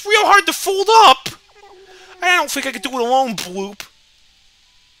 It's real hard to fold up! I don't think I could do it alone, Bloop.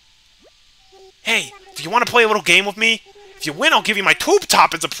 Hey, do you want to play a little game with me? If you win, I'll give you my tube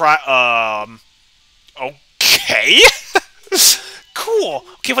top as a okay. Cool.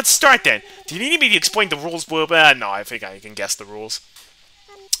 Okay, let's start then. Do you need me to explain the rules, Bloop? No, I think I can guess the rules.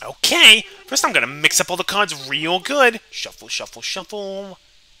 Okay, first I'm gonna mix up all the cards real good. Shuffle, shuffle, shuffle.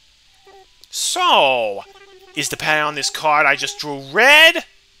 So, is the pattern on this card I just drew red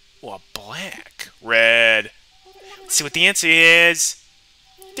or black? Red. Let's see what the answer is.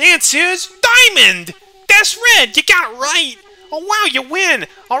 The answer is diamond! That's red! You got it right! Oh wow, you win!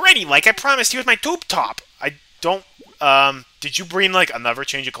 Alrighty, like I promised, here's my tube top. I don't, did you bring, like, another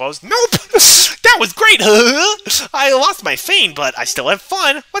change of clothes? Nope! That was great, huh? I lost my fame, but I still have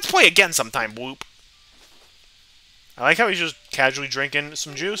fun. Let's play again sometime, Whoop. I like how he's just casually drinking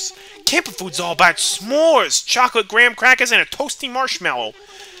some juice. Camping food's all about s'mores, chocolate graham crackers, and a toasty marshmallow.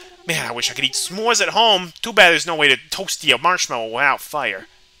 Man, I wish I could eat s'mores at home. Too bad there's no way to toasty a marshmallow without fire.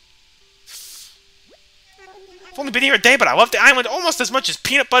 I've only been here a day, but I love the island almost as much as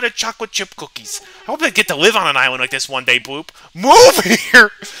peanut butter chocolate chip cookies. I hope I get to live on an island like this one day, Bloop. Move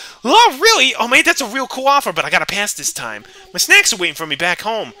here! Oh, really? Oh, man, that's a real cool offer, but I gotta pass this time. My snacks are waiting for me back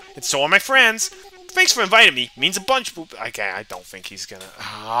home, and so are my friends. Thanks for inviting me. Means a bunch, Bloop. I don't think he's gonna...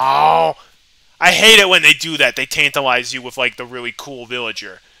 Oh! I hate it when they do that. They tantalize you with, like, the really cool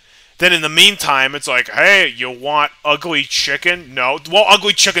villager. Then in the meantime, it's like, hey, you want ugly chicken? No. Well,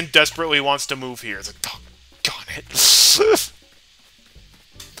 ugly chicken desperately wants to move here. It's like, oh, got it.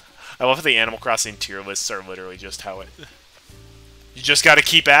 I love how the Animal Crossing tier lists are literally just how it... You just gotta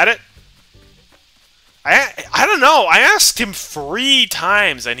keep at it? I don't know. I asked him 3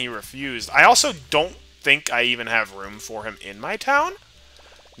 times and he refused. I also don't think I even have room for him in my town.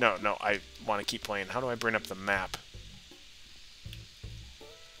 No, I want to keep playing. How do I bring up the map?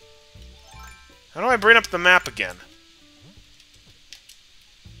 How do I bring up the map again?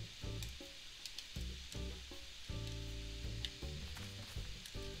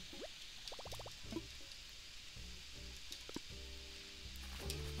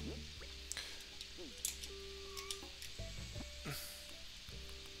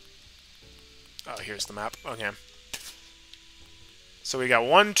 Oh, here's the map. Okay. So we got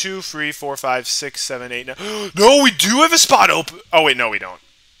 1, 2, 3, 4, 5, 6, 7, 8, 9. No, we do have a spot open! Oh, wait, no, we don't.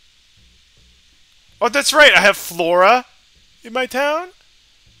 Oh, that's right, I have Flora in my town?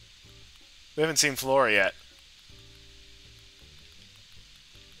 We haven't seen Flora yet.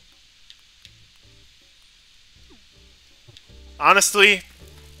 Honestly,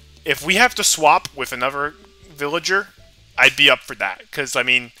 if we have to swap with another villager, I'd be up for that. Because, I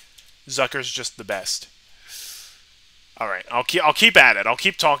mean, Zucker's just the best. Alright, I'll keep at it. I'll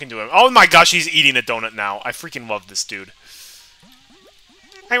keep talking to him. Oh my gosh, he's eating a donut now. I freaking love this dude.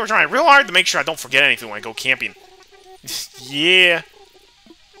 Hey, we're trying real hard to make sure I don't forget anything when I go camping. Yeah.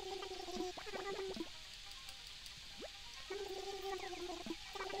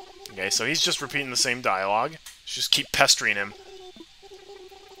 Okay, so he's just repeating the same dialogue. Just keep pestering him.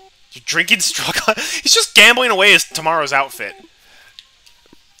 You're drinking straw. He's just gambling away his tomorrow's outfit.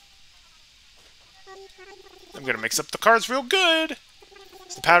 I'm gonna mix up the cards real good.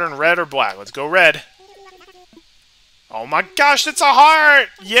 Is the pattern red or black? Let's go red. Oh my gosh, that's a heart!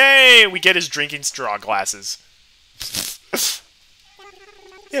 Yay! We get his drinking straw glasses.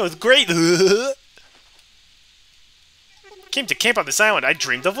 Yeah, it was great. Came to camp on this island. I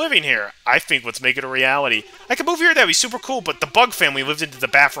dreamed of living here. I think let's make it a reality. I could move here, that'd be super cool, but the bug family lived into the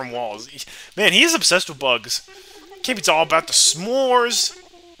bathroom walls. Man, he is obsessed with bugs. Camping's all about the s'mores.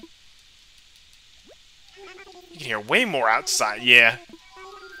 You can hear way more outside, yeah.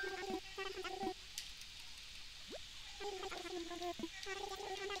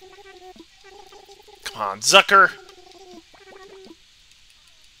 Come on, Zucker.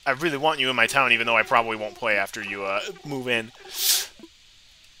 I really want you in my town, even though I probably won't play after you move in.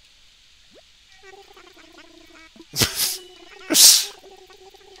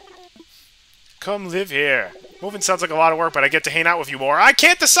 Come live here. Moving sounds like a lot of work, but I get to hang out with you more. I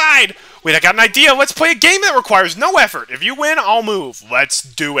can't decide! Wait, I got an idea. Let's play a game that requires no effort. If you win, I'll move. Let's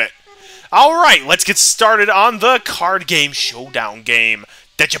do it. Alright, let's get started on the card game showdown game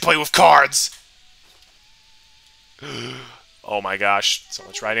that you play with cards. Oh my gosh, so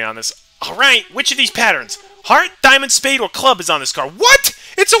much writing on this. Alright, which of these patterns? Heart, diamond, spade, or club is on this card. What?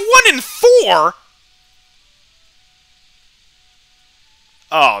 It's a 1 in 4?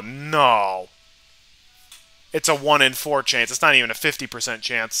 Oh no. It's a 1 in 4 chance. It's not even a 50%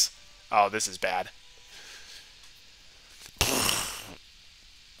 chance. Oh, this is bad.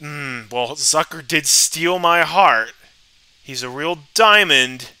 Well, Zucker did steal my heart. He's a real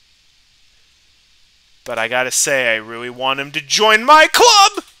diamond. But I gotta say, I really want him to join my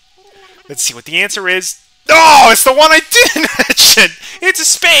club! Let's see what the answer is. Oh, it's the one I didn't mention! It's a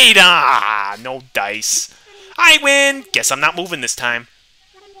spade! Ah, no dice. I win! Guess I'm not moving this time.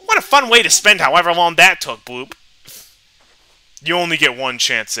 What a fun way to spend however long that took, Bloop. You only get one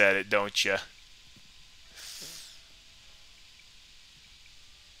chance at it, don't you?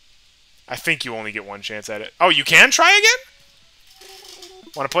 I think you only get one chance at it. Oh, you can try again?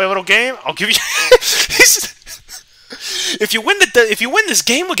 Want to play a little game? I'll give you... If you win this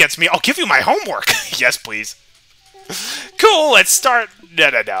game against me, I'll give you my homework. Yes, please. Cool, let's start. No,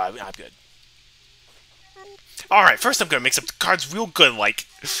 I'm good. Alright, first I'm going to mix up the cards real good, like...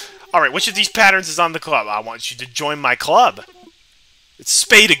 Alright, which of these patterns is on the club? I want you to join my club. It's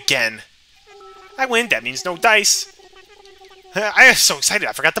spade again. I win, that means no dice. I am so excited,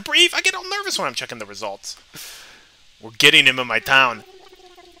 I forgot the brief. I get all nervous when I'm checking the results. We're getting him in my town.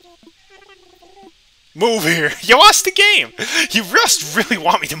 Move here. You lost the game. You just really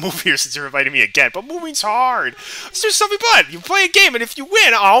want me to move here since you're inviting me again, but moving's hard. Let's do something fun. You play a game, and if you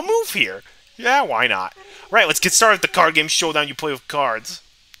win, I'll move here. Yeah, why not? Right, let's get started with the card game showdown you play with cards.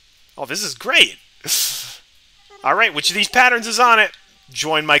 Oh, this is great. Alright, which of these patterns is on it?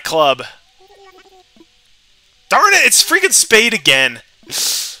 Join my club. Darn it, it's freaking spade again.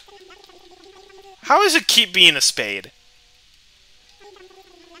 How does it keep being a spade?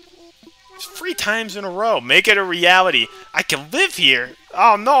 3 times in a row. Make it a reality. I can live here.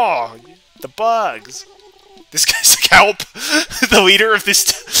 Oh no, the bugs. This guy's like, help. The leader of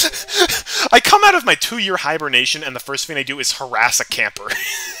this... I come out of my 2-year hibernation and the first thing I do is harass a camper.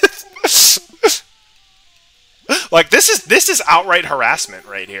 Like, this is outright harassment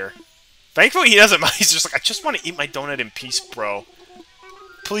right here. Thankfully he doesn't mind. He's just like, I just want to eat my donut in peace, bro.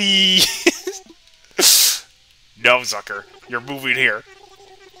 Please. No, Zucker. You're moving here.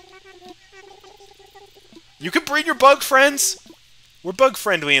 You can breed your bug friends. We're bug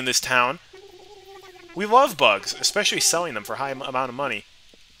friendly in this town. We love bugs, especially selling them for a high amount of money.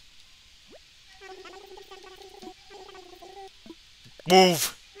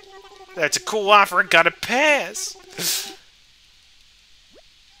 Move! That's a cool offer, gotta pass!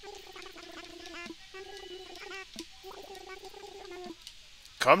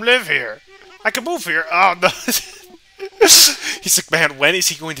 Come live here. I can move here. Oh, no. He's like, man, when is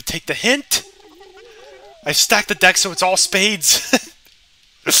he going to take the hint? I've stacked the deck so it's all spades.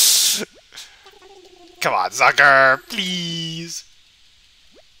 Come on, Zucker, please.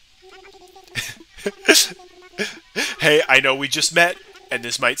 Hey, I know we just met, and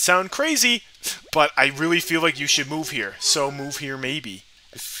this might sound crazy, but I really feel like you should move here. So move here, maybe.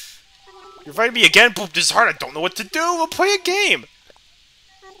 You're inviting me again? Boop, this is hard. I don't know what to do. We'll play a game.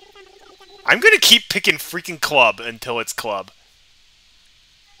 I'm gonna keep picking freaking club until it's club.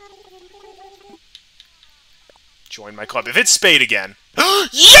 Join my club. If it's spade again.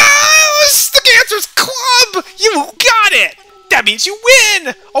 Yes! The answer's club! You got it! That means you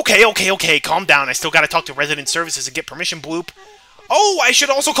win! Okay. Calm down. I still gotta talk to resident services and get permission, Bloop. Oh, I should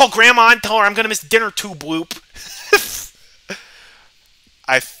also call Grandma and tell her I'm gonna miss dinner too, bloop.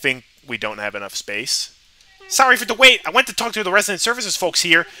 I think we don't have enough space. Sorry for the wait. I went to talk to the resident services folks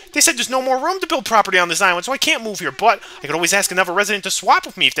here. They said there's no more room to build property on this island, so I can't move here. But I could always ask another resident to swap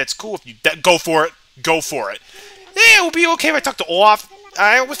with me if that's cool. If you go for it, go for it. Yeah, it would be okay if I talked to Olaf.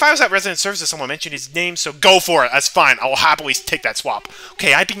 If I was at resident services, someone mentioned his name, so go for it. That's fine. I will happily take that swap.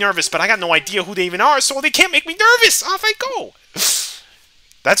 Okay, I'd be nervous, but I got no idea who they even are, so they can't make me nervous. Off I go.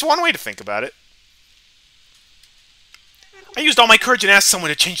 That's one way to think about it. I used all my courage and asked someone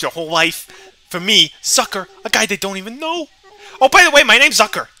to change their whole life. For me, Zucker, a guy they don't even know. Oh, by the way, my name's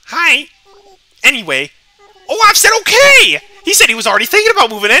Zucker. Hi. Anyway, Olaf said okay! He said he was already thinking about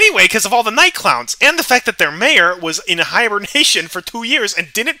moving anyway because of all the night clowns, and the fact that their mayor was in hibernation for 2 years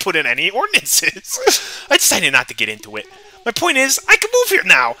and didn't put in any ordinances. I decided not to get into it. My point is, I can move here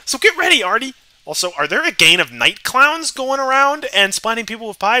now, so get ready, Artie. Also, are there a gang of night clowns going around and spawning people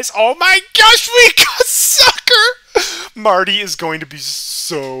with pies? Oh my gosh, we got Zucker! Marty is going to be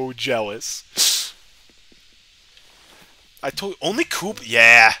so jealous. I told you, only Coop?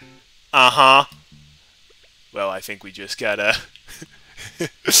 Yeah. Uh-huh. Well, I think we just gotta...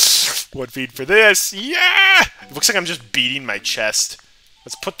 one feed for this. Yeah! It looks like I'm just beating my chest.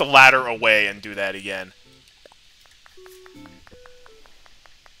 Let's put the ladder away and do that again.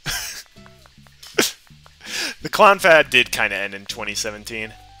 The clown fad did kind of end in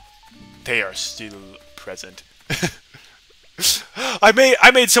 2017. They are still present. I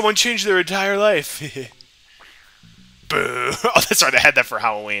made someone change their entire life. Boo! Oh, that's right. I had that for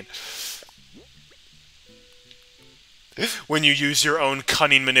Halloween. When you use your own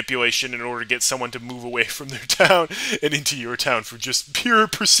cunning manipulation in order to get someone to move away from their town and into your town for just pure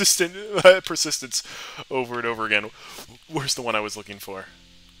persistence over and over again. Where's the one I was looking for?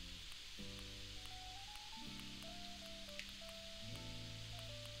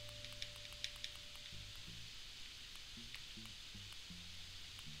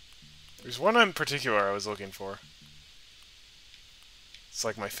 There's one in particular I was looking for. It's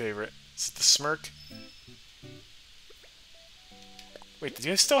like my favorite. Is it the smirk? Wait, do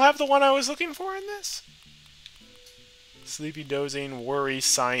you still have the one I was looking for in this? Sleepy, dozing, worry,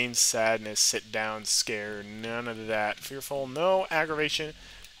 sighing, sadness, sit down, scare, none of that. Fearful, no, aggravation.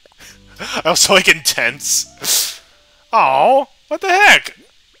 I also like intense. Oh, what the heck?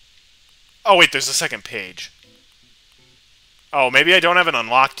 Oh wait, there's a second page. Oh, maybe I don't have it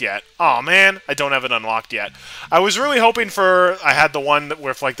unlocked yet. Oh man, I don't have it unlocked yet. I was really hoping for I had the one that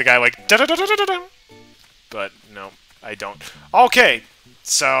where like the guy like da da da da da da, but no, I don't. Okay,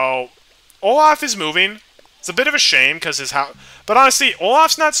 so Olaf is moving. It's a bit of a shame because his house, but honestly,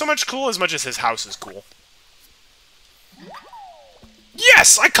 Olaf's not so much cool as much as his house is cool.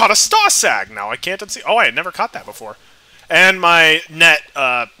 Yes, I caught a Stossag. Now I can't unsee. Oh, I had never caught that before. And my net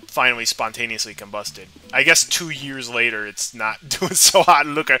finally spontaneously combusted. I guess 2 years later, it's not doing so hot.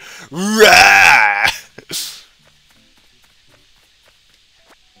 Look at... Rah!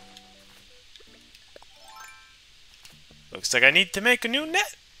 Looks like I need to make a new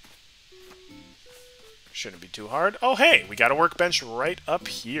net. Shouldn't be too hard. Oh, hey, we got a workbench right up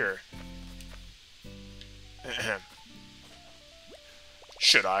here.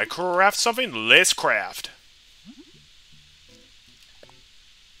 Should I craft something? Let's craft.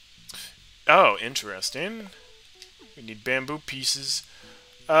 Oh, interesting. We need bamboo pieces.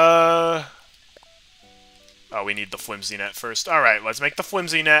 Oh, we need the flimsy net first. Alright, let's make the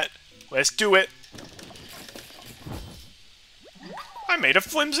flimsy net. Let's do it. I made a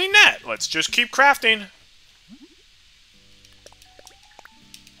flimsy net. Let's just keep crafting.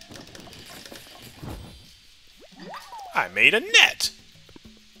 I made a net.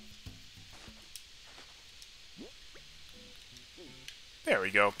 There we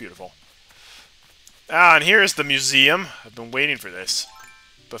go. Beautiful. Ah, and here's the museum. I've been waiting for this.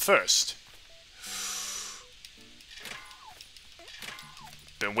 But first...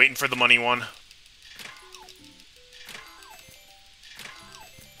 been waiting for the money one.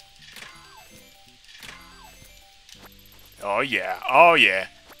 Oh yeah, oh yeah.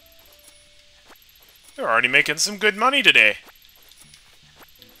 They're already making some good money today.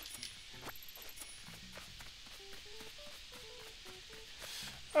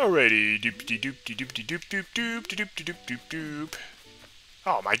 Alrighty, doop de doop de doop de doop doop doop de doop de doop doop doop.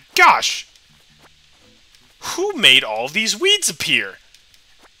 Oh my gosh! Who made all these weeds appear?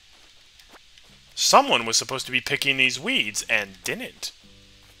 Someone was supposed to be picking these weeds and didn't.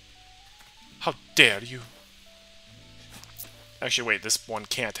 How dare you? Actually, wait, this one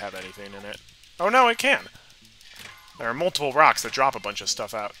can't have anything in it. Oh no, it can. There are multiple rocks that drop a bunch of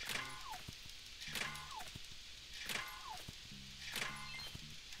stuff out.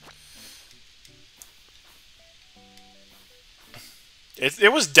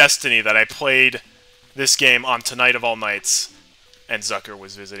 It was destiny that I played this game on Tonight of All Nights, and Zucker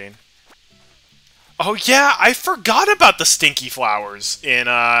was visiting. Oh yeah, I forgot about the stinky flowers in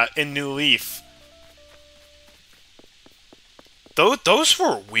New Leaf. Those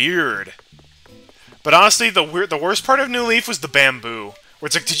were weird. But honestly, the worst part of New Leaf was the bamboo. Where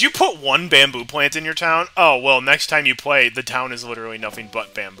it's like, did you put one bamboo plant in your town? Oh, well, next time you play, the town is literally nothing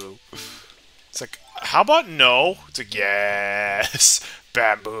but bamboo. It's like, how about no? It's like, yes,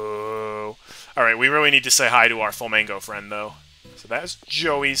 bamboo. Alright, we really need to say hi to our Flamingo friend, though. So that's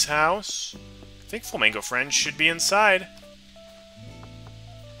Joey's house. I think Flamingo friend should be inside.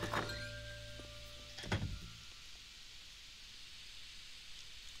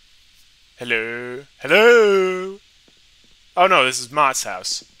 Hello? Hello? Oh no, this is Mott's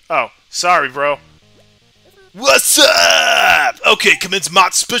house. Oh, sorry, bro. What's up? Okay, commence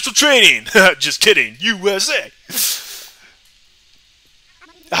Mott's special training. Just kidding. USA.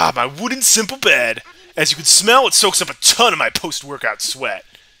 Ah, my wooden simple bed. As you can smell, it soaks up a ton of my post-workout sweat.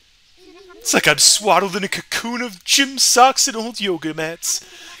 It's like I'm swaddled in a cocoon of gym socks and old yoga mats.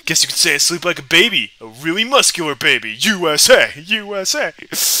 Guess you could say I sleep like a baby. A really muscular baby. USA. USA.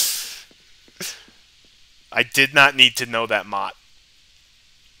 I did not need to know that, Mott.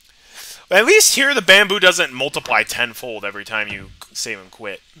 At least here the bamboo doesn't multiply tenfold every time you save and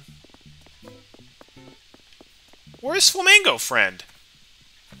quit. Where's Flamingo friend?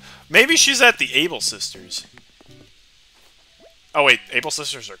 Maybe she's at the Able Sisters. Oh wait, Able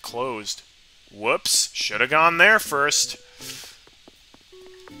Sisters are closed. Whoops, should have gone there first.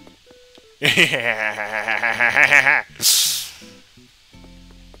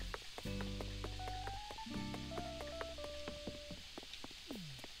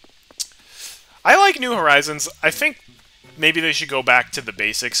 I like New Horizons. I think maybe they should go back to the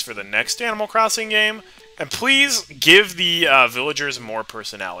basics for the next Animal Crossing game. And please give the villagers more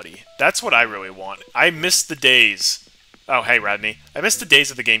personality. That's what I really want. I miss the days. Oh, hey, Radney. I miss the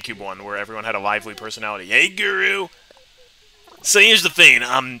days of the GameCube one where everyone had a lively personality. Hey, Guru! So here's the thing.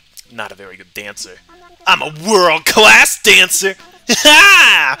 I'm not a very good dancer. I'm a world-class dancer!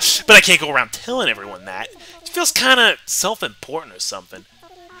 Ha! But I can't go around telling everyone that. It feels kind of self-important or something.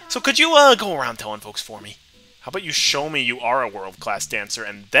 So could you go around telling folks for me? How about you show me you are a world-class dancer,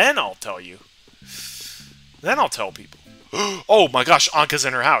 and then I'll tell you. Then I'll tell people. Oh my gosh, Anka's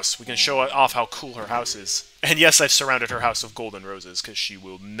in her house. We can show off how cool her house is. And yes, I've surrounded her house with golden roses, because she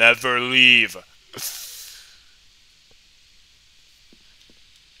will never leave.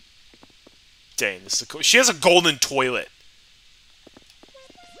 Dang, this is cool. She has a golden toilet.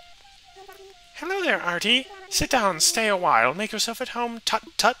 Hello there, Artie. Sit down, stay a while, make yourself at home,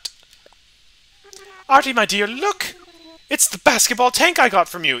 tut-tut. Artie, my dear, look! It's the basketball tank I got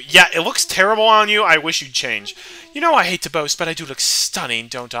from you! Yeah, it looks terrible on you, I wish you'd change. You know I hate to boast, but I do look stunning,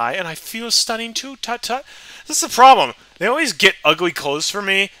 don't I? And I feel stunning too, tut-tut. This is the problem. They always get ugly clothes for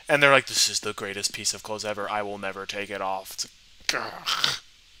me, and they're like, this is the greatest piece of clothes ever, I will never take it off. It's like, ugh.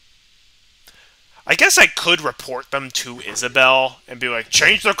 I guess I could report them to Isabelle and be like,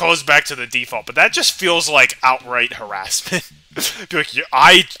 change their clothes back to the default, but that just feels like outright harassment. Be like,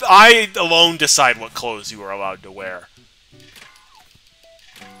 I alone decide what clothes you are allowed to wear.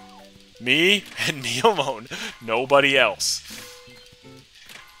 Me and me alone. Nobody else.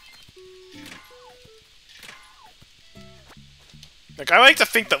 Like, I like to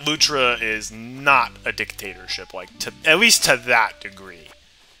think that Lutra is not a dictatorship, like, at least to that degree.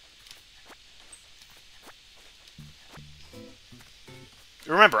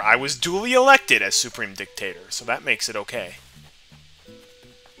 Remember, I was duly elected as Supreme Dictator, so that makes it okay.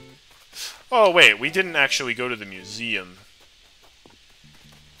 Oh, wait, we didn't actually go to the museum.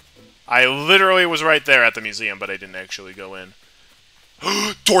 I literally was right there at the museum, but I didn't actually go in.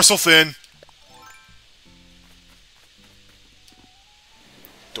 Dorsal fin!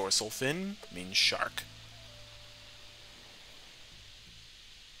 Dorsal fin means shark.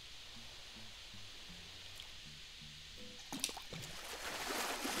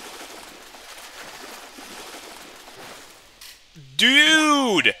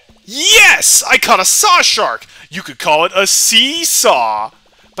 Dude! Yes! I caught a saw shark! You could call it a seesaw!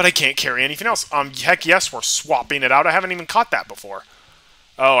 But I can't carry anything else. Heck yes, we're swapping it out. I haven't even caught that before.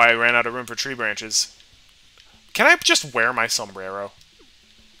 Oh, I ran out of room for tree branches. Can I just wear my sombrero?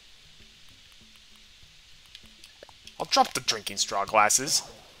 I'll drop the drinking straw glasses.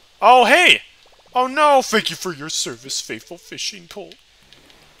 Oh, hey! Oh no, thank you for your service, faithful fishing pole.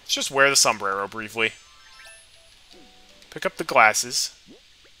 Let's just wear the sombrero briefly. Pick up the glasses.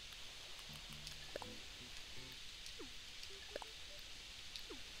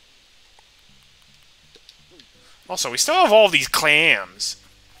 Also, we still have all these clams.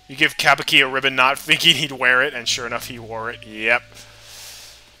 You give Kabuki a ribbon not thinking he'd wear it, and sure enough, he wore it. Yep.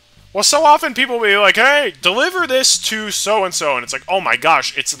 Well, so often people will be like, hey, deliver this to so-and-so, and it's like, oh my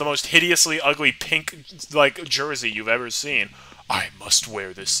gosh, it's the most hideously ugly pink, like, jersey you've ever seen. I must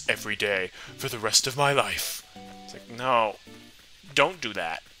wear this every day for the rest of my life. It's like, no, don't do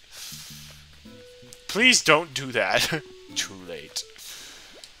that. Please don't do that. Too late.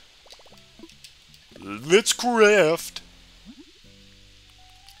 Let's craft.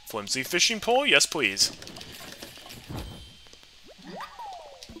 Flimsy fishing pole? Yes, please.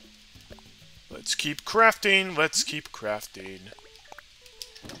 Let's keep crafting. Let's keep crafting.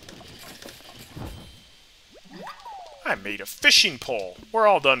 I made a fishing pole. We're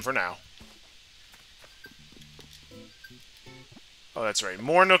all done for now. Oh, that's right.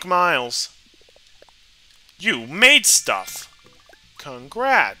 More Nook Miles. You made stuff.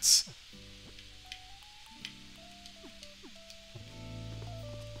 Congrats.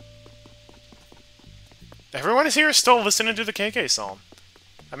 Everyone is here still listening to the KK song.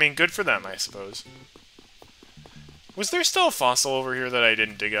 I mean, good for them, I suppose. Was there still a fossil over here that I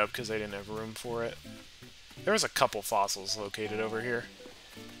didn't dig up because I didn't have room for it? There was a couple fossils located over here.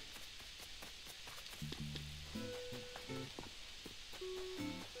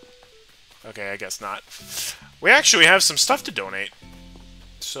 Okay, I guess not. We actually have some stuff to donate.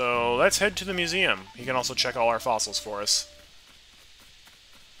 So let's head to the museum. He can also check all our fossils for us.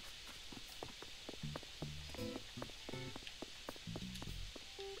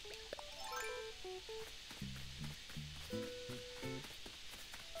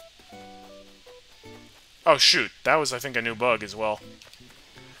 Oh shoot, that was I think a new bug as well.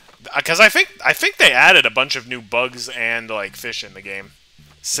 Because I think they added a bunch of new bugs and like fish in the game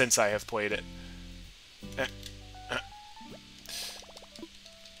since I have played it.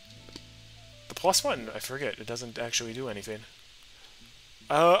 The plus one, I forget, it doesn't actually do anything.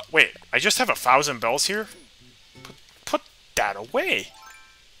 Wait, I just have 1,000 bells here? Put that away!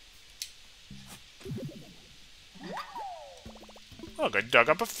 Look, I dug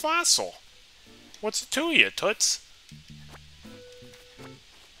up a fossil. What's it to you, toots?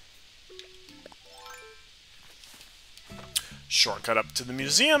 Shortcut up to the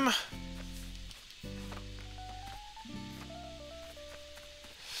museum.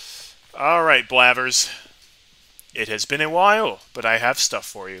 Alright, Blavers. It has been a while, but I have stuff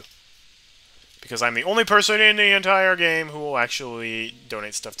for you. Because I'm the only person in the entire game who will actually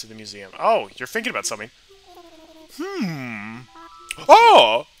donate stuff to the museum. Oh, you're thinking about something.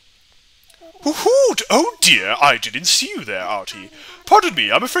 Oh! Hoot! Oh dear, I didn't see you there, Artie. Pardon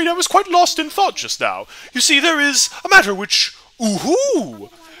me, I'm afraid I was quite lost in thought just now. You see, there is a matter which...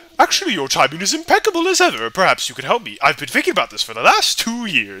 Ooh-hoo! Actually, your timing is impeccable as ever. Perhaps you could help me. I've been thinking about this for the last 2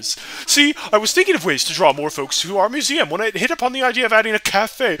 years. See, I was thinking of ways to draw more folks to our museum when I hit upon the idea of adding a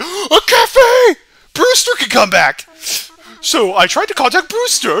cafe. A cafe! Brewster can come back! So, I tried to contact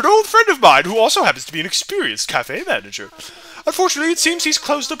Brewster, an old friend of mine who also happens to be an experienced cafe manager. Unfortunately, it seems he's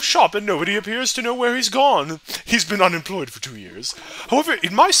closed up shop and nobody appears to know where he's gone. He's been unemployed for 2 years. However,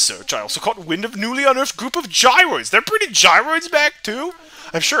 in my search, I also caught wind of a newly unearthed group of gyroids. They're pretty gyroids back, too.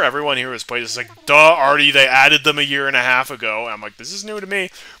 I'm sure everyone here has played this is like, duh, Artie, they added them 1.5 years ago. And I'm like, this is new to me.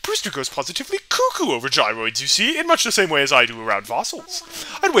 Brewster goes positively cuckoo over gyroids, you see, in much the same way as I do around fossils.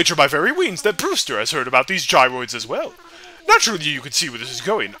 I'd wager my very wings that Brewster has heard about these gyroids as well. Naturally, you can see where this is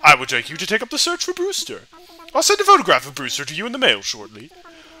going. I would like you to take up the search for Brewster. I'll send a photograph of Brewster to you in the mail shortly.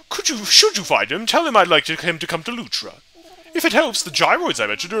 Should you find him, tell him I'd like him to come to Lutra. If it helps, the gyroids I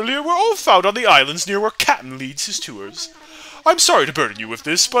mentioned earlier were all found on the islands near where Captain leads his tours. I'm sorry to burden you with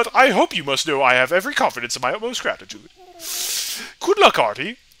this, but I hope you must know I have every confidence in my utmost gratitude. Good luck,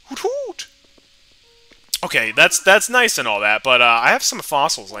 Artie. Hoot hoot. Okay, that's nice and all that, but I have some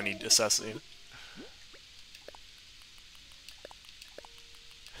fossils I need assessing.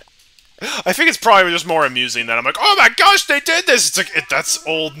 I think it's probably just more amusing that I'm like, oh my gosh, they did this! It's like, that's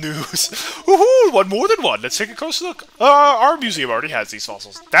old news. Woohoo! One more than one. Let's take a closer look. Our museum already has these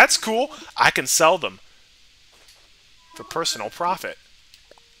fossils. That's cool. I can sell them. For personal profit.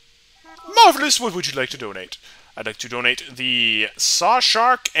 Marvelous! What would you like to donate? I'd like to donate the Saw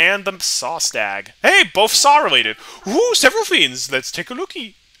Shark and the Saw Stag. Hey, both saw related. Ooh, several fiends. Let's take a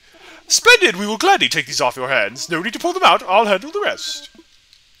lookie. Splendid! We will gladly take these off your hands. No need to pull them out. I'll handle the rest.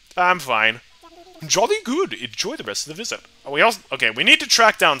 I'm fine. Jolly good. Enjoy the rest of the visit. We need to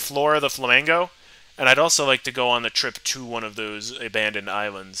track down Flora the Flamingo, and I'd also like to go on the trip to one of those abandoned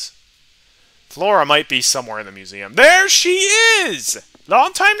islands. Flora might be somewhere in the museum. There she is!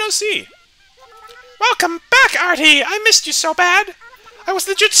 Long time no see. Welcome back, Artie. I missed you so bad. I was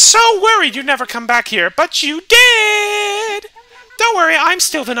legit so worried you'd never come back here, but you did! Don't worry, I'm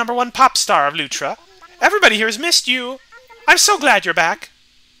still the #1 pop star of Lutra. Everybody here has missed you. I'm so glad you're back.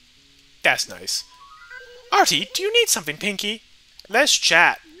 That's nice. Artie, do you need something, Pinky? Let's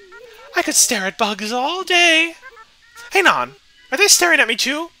chat. I could stare at bugs all day. Hang on, are they staring at me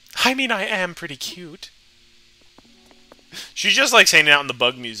too? I mean, I am pretty cute. She just likes hanging out in the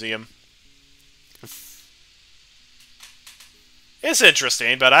bug museum. It's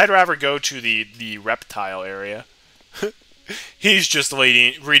interesting, but I'd rather go to the reptile area. He's just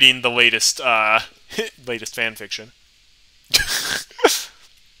reading the latest latest fanfiction.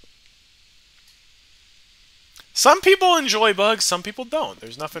 Some people enjoy bugs, some people don't.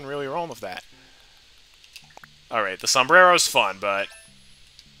 There's nothing really wrong with that. Alright, the sombrero's fun, but...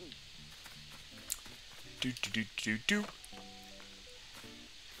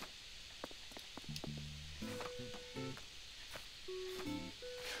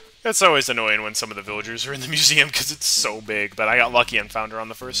 It's always annoying when some of the villagers are in the museum because it's so big, but I got lucky and found her on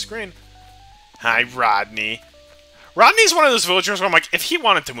the first screen. Hi, Rodney. Rodney's one of those villagers where I'm like, if he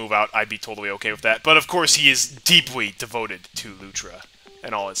wanted to move out, I'd be totally okay with that. But of course, he is deeply devoted to Lutra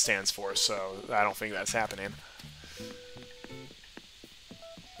and all it stands for, so I don't think that's happening.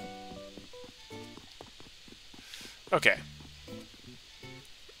 Okay.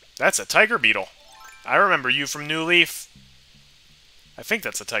 That's a tiger beetle. I remember you from New Leaf. I think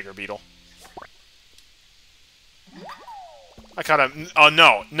that's a tiger beetle. I caught a... Oh,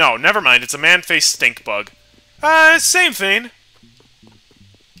 no. No, never mind. It's a man-faced stink bug. Same thing.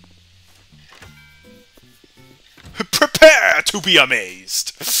 Prepare to be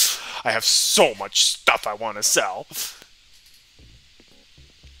amazed. I have so much stuff I want to sell.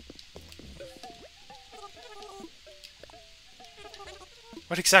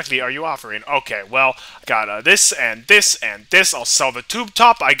 What exactly are you offering? Okay, well, I got this and this and this. I'll sell the tube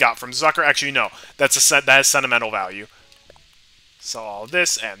top I got from Zucker. Actually, no. That has sentimental value. Sell all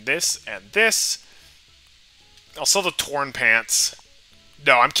this and this and this. I'll sell the torn pants.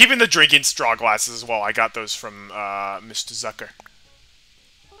 No, I'm keeping the drinking straw glasses as well. I got those from Mr. Zucker.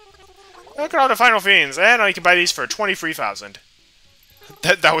 Look at all the final fiends. And I can buy these for 23,000.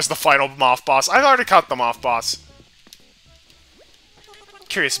 That was the final moth boss. I've already caught the moth boss.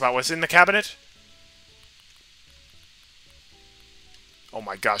 Curious about what's in the cabinet. Oh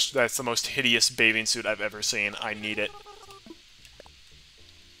my gosh, that's the most hideous bathing suit I've ever seen. I need it.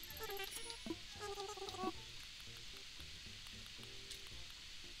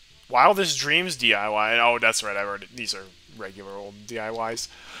 Wildest Dreams DIY. Oh, that's right. I've already. These are regular old DIYs.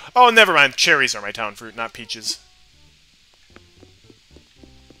 Oh, never mind. Cherries are my town fruit, not peaches.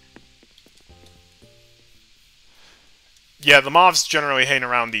 Yeah, the moths generally hang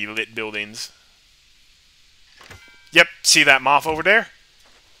around the lit buildings. Yep, see that moth over there?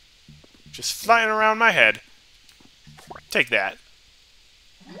 Just flying around my head. Take that.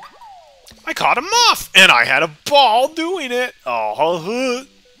 I caught a moth, and I had a ball doing it. Oh,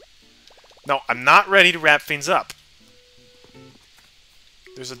 no, I'm not ready to wrap things up.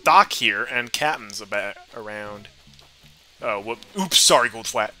 There's a dock here, and captains around. Oh, whoop. Oops, sorry,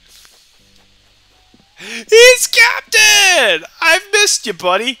 Goldflat. It's Captain! I've missed you,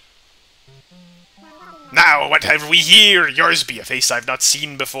 buddy. Now, what have we here? Yours be a face I've not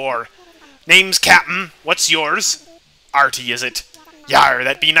seen before. Name's Captain. What's yours? Artie, is it? Yar,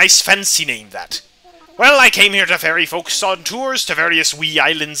 that be nice fancy name, that. Well, I came here to ferry folks on tours to various wee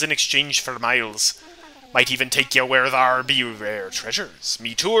islands in exchange for miles. Might even take you where there be rare treasures.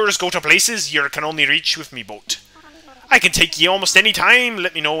 Me tours go to places yer can only reach with me boat. I can take ye almost any time.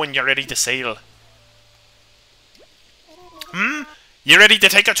 Let me know when you're ready to sail. You ready to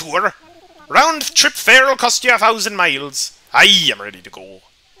take a tour? Round trip fare'll cost you 1,000 miles. Aye, I'm ready to go.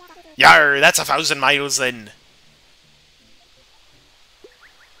 Yar, that's 1,000 miles then.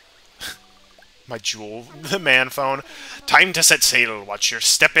 My jewel, the man phone. Time to set sail. Watch your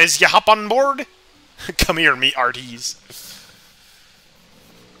step as you hop on board. Come here, me arties.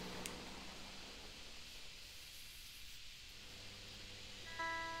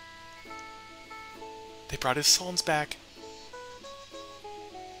 They brought his songs back.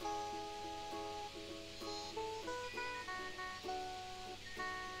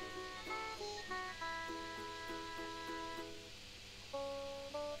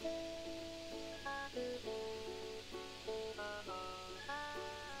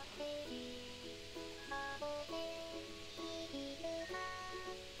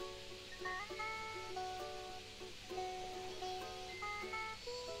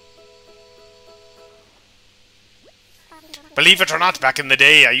 Believe it or not, back in the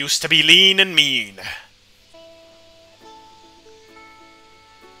day, I used to be lean and mean.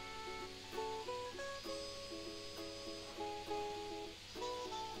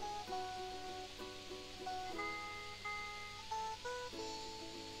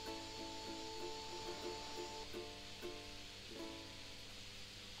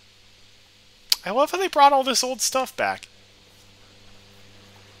 I love how they brought all this old stuff back.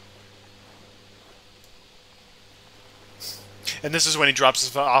 And this is when he drops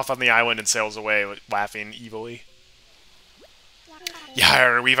us off on the island and sails away, laughing evilly.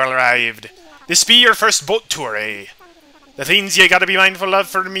 Yar, we've arrived. This be your first boat tour, eh? The things you gotta be mindful of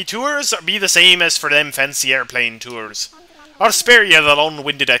for me tours be the same as for them fancy airplane tours. I'll spare you the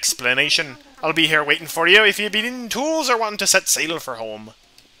long-winded explanation. I'll be here waiting for you if you be needing tools or wanting to set sail for home.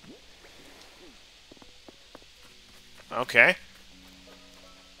 Okay.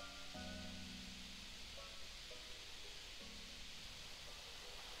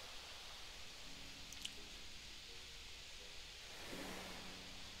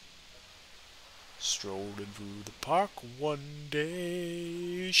 Strolling through the park one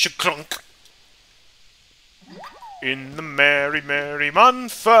day, shaklunk. In the merry, merry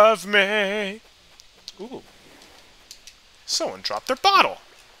month of May. Ooh. Someone dropped their bottle.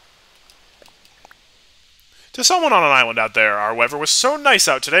 To someone on an island out there, our weather was so nice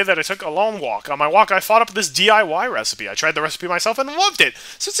out today that I took a long walk. On my walk, I thought up this DIY recipe. I tried the recipe myself and loved it,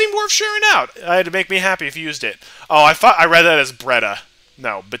 so it seemed worth sharing out. It'd make me happy if you used it. Oh, I read that as Bretta.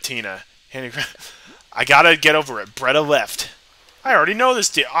 No, Bettina. I gotta get over it. Bretta left. I already know this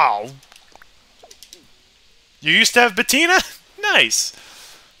deal. Oh. You used to have Bettina? Nice.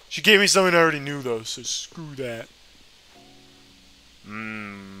 She gave me something I already knew, though, so screw that.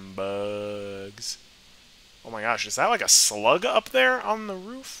 Bugs. Oh my gosh, is that like a slug up there on the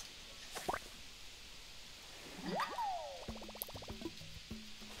roof?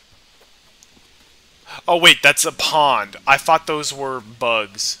 Oh wait, that's a pond. I thought those were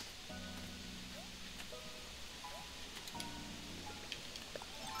bugs.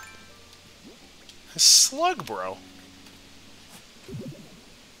 Slug, bro.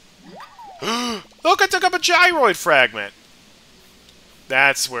 Look, I took up a gyroid fragment.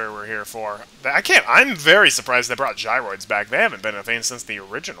 That's where we're here for. I'm very surprised they brought gyroids back. They haven't been a thing since the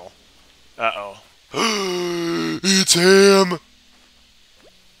original. Uh-oh. It's him!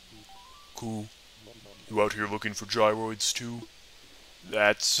 Cool. You out here looking for gyroids, too?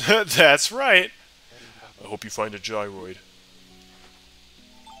 That's right. I hope you find a gyroid.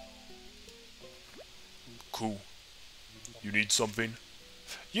 Cool. You need something?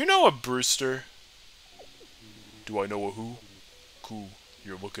 You know a Brewster. Do I know a who? Cool.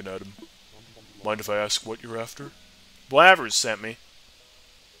 You're looking at him. Mind if I ask what you're after? Blavers sent me.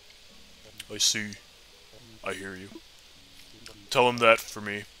 I see. I hear you. Tell him that for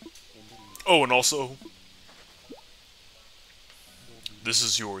me. Oh, and also... this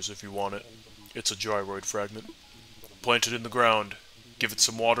is yours if you want it. It's a gyroid fragment. Plant it in the ground. Give it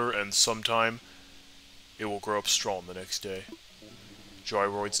some water, and sometime... it will grow up strong the next day.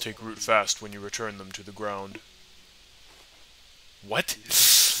 Gyroids take root fast when you return them to the ground. What?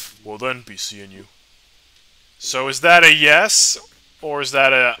 Well then, be seeing you. So is that a yes? Or is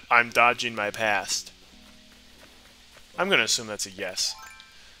that a I'm dodging my past? I'm gonna assume that's a yes.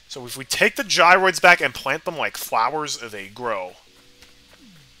 So if we take the gyroids back and plant them like flowers, they grow.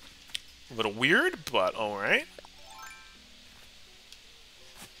 A little weird, but alright.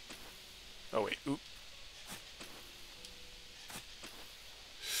 Oh wait, oop.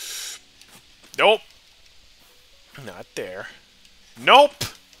 Nope. Not there. Nope!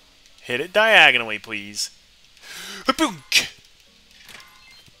 Hit it diagonally, please. Boonk!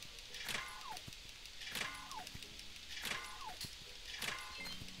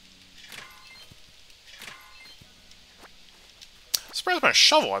 Surprised my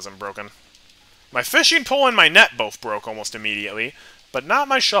shovel hasn't broken. My fishing pole and my net both broke almost immediately, but not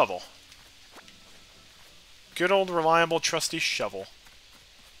my shovel. Good old reliable trusty shovel.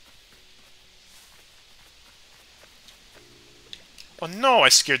 Oh no, I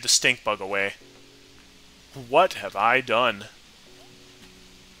scared the stink bug away. What have I done?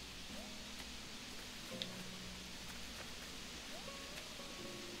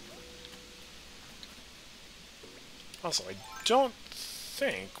 Also, I don't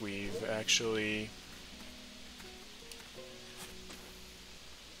think we've actually...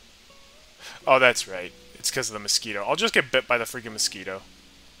 oh, that's right. It's because of the mosquito. I'll just get bit by the freaking mosquito.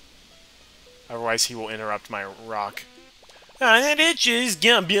 Otherwise, he will interrupt my rock. Ah, that itches.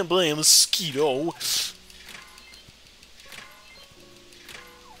 Get bit by a mosquito.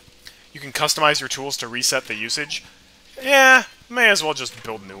 You can customize your tools to reset the usage. Yeah, may as well just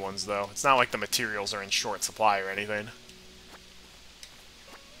build new ones, though. It's not like the materials are in short supply or anything.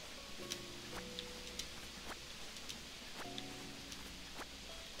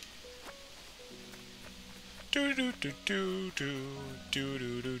 Do do do do do do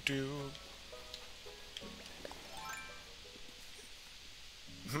do do do.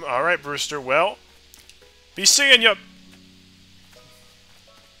 Alright, Brewster, well, be seeing ya!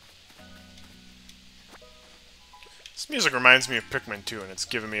 This music reminds me of Pikmin 2, and it's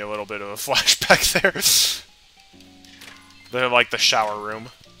giving me a little bit of a flashback there. They're like the shower room.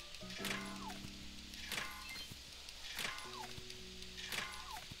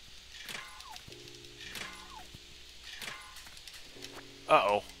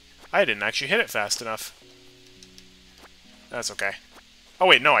 Uh-oh. I didn't actually hit it fast enough. That's okay. Oh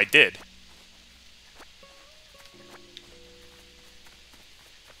wait, no, I did.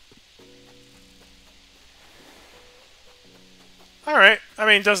 Alright. I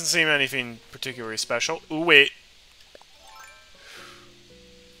mean, it doesn't seem anything particularly special. Ooh, wait.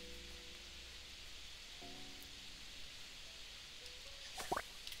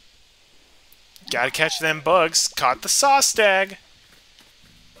 Gotta catch them bugs. Caught the saw stag.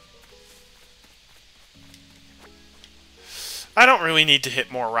 I don't really need to hit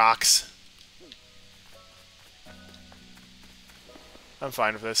more rocks. I'm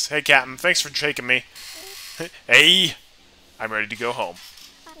fine with this. Hey, Captain, thanks for taking me. Hey, I'm ready to go home.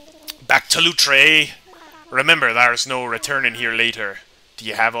 Back to Loutre. Remember, there's no returning here later. Do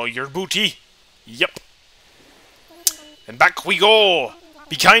you have all your booty? Yep. And back we go.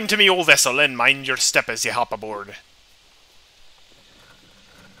 Be kind to me, old vessel, and mind your step as you hop aboard.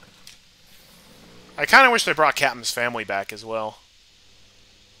 I kind of wish they brought Captain's family back as well.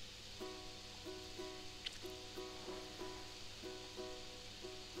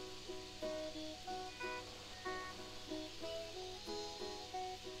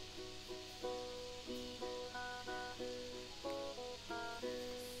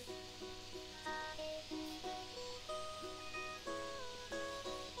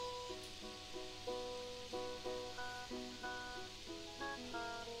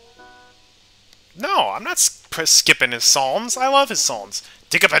 No, I'm not skipping his psalms. I love his psalms.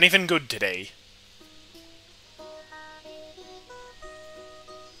 Dig up anything good today.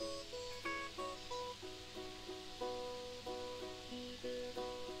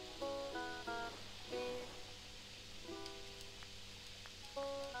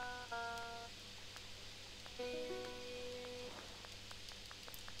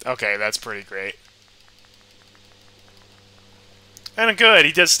 Okay, that's pretty great. And good,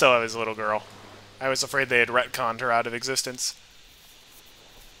 he does still have his little girl. I was afraid they had retconned her out of existence.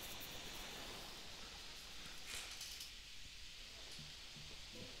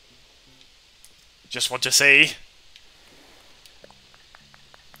 Just what to say.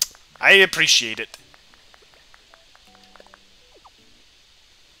 I appreciate it.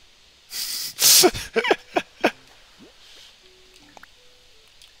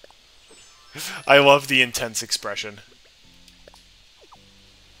 I love the intense expression.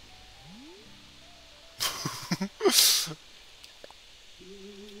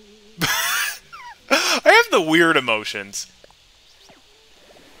 I have the weird emotions.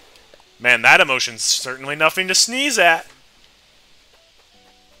 Man, that emotion's certainly nothing to sneeze at.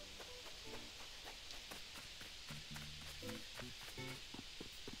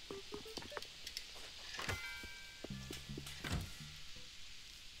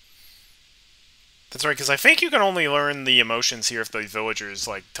 That's right, because I think you can only learn the emotions here if the villagers,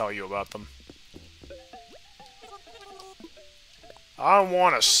 like, tell you about them. I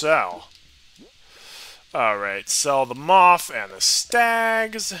want to sell. Alright, sell the moth and the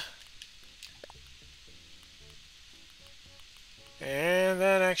stags. And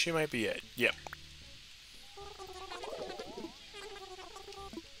that actually might be it. Yep.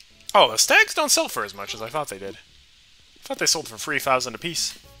 Oh, the stags don't sell for as much as I thought they did. I thought they sold for 3,000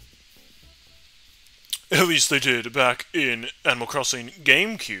 apiece. At least they did back in Animal Crossing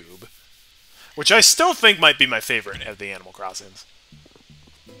GameCube. Which I still think might be my favorite of the Animal Crossings.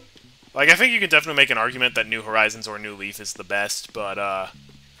 Like, I think you can definitely make an argument that New Horizons or New Leaf is the best, but,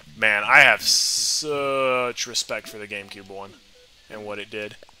 man, I have such respect for the GameCube one and what it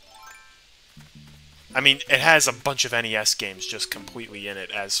did. I mean, it has a bunch of NES games just completely in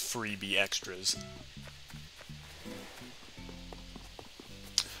it as freebie extras.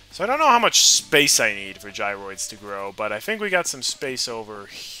 So I don't know how much space I need for gyroids to grow, but I think we got some space over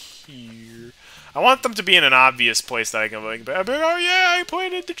here. I want them to be in an obvious place that I can like, oh yeah, I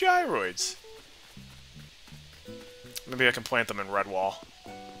planted the gyroids. Maybe I can plant them in Redwall.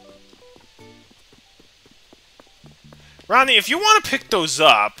 Ronnie, if you want to pick those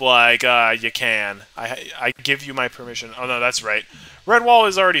up, like, you can. I give you my permission. Oh, no, that's right. Redwall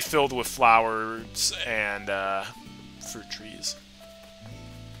is already filled with flowers and, fruit trees.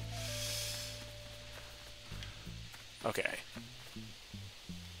 Okay.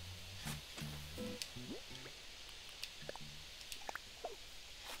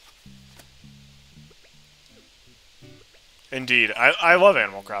 Indeed. I love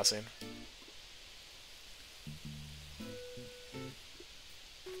Animal Crossing.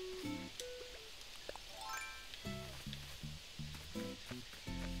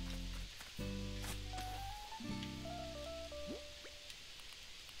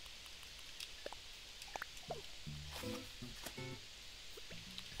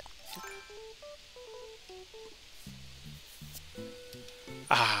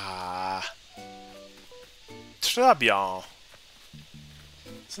 Ah. Très bien.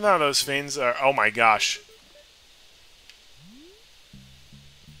 So now those fiends are... Oh my gosh.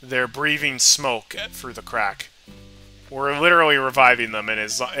 They're breathing smoke through the crack. We're literally reviving them in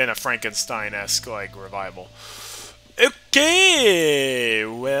a Frankenstein-esque, like, revival. Okay!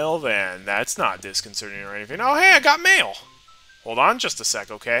 Well then, that's not disconcerting or anything. Oh hey, I got mail! Hold on just a sec,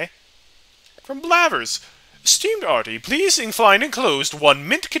 okay? From Blavers. Esteemed Artie, please find enclosed one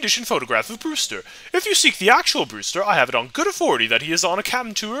mint-condition photograph of Brewster. If you seek the actual Brewster, I have it on good authority that he is on a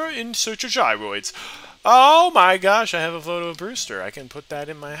cabin tour in search of gyroids. Oh my gosh, I have a photo of Brewster. I can put that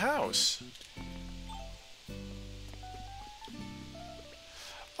in my house.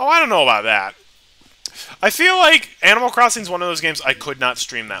 Oh, I don't know about that. I feel like Animal Crossing is one of those games I could not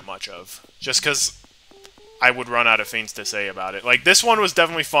stream that much of. Just because I would run out of things to say about it. Like, this one was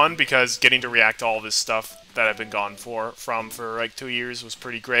definitely fun because getting to react to all this stuff that I've been gone for like 2 years was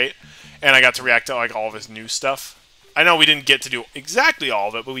pretty great. And I got to react to like all of his new stuff. I know we didn't get to do exactly all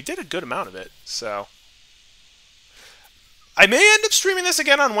of it, but we did a good amount of it, so... I may end up streaming this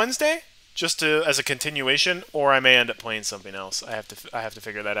again on Wednesday, just as a continuation, or I may end up playing something else. I have to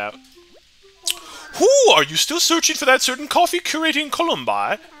figure that out. Who are you still searching for that certain coffee curating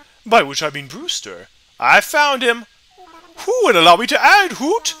Columbi? By which I mean Brewster. I found him. Who would allow me to add,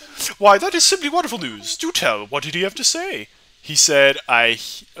 Hoot? Why, that is simply wonderful news. Do tell, what did he have to say? He said, I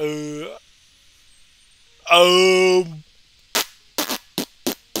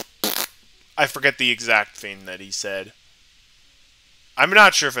forget the exact thing that he said. I'm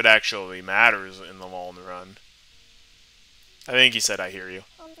not sure if it actually matters in the long run. I think he said, I hear you.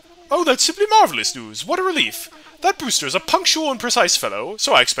 Oh, that's simply marvelous news. What a relief. That Brewster's a punctual and precise fellow,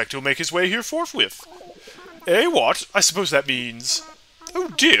 so I expect he'll make his way here forthwith. Eh, what? I suppose that means... Oh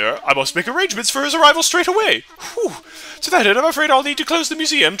dear, I must make arrangements for his arrival straight away. Whew. To that end, I'm afraid I'll need to close the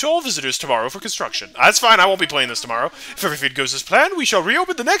museum to all visitors tomorrow for construction. That's fine, I won't be playing this tomorrow. If everything goes as planned, we shall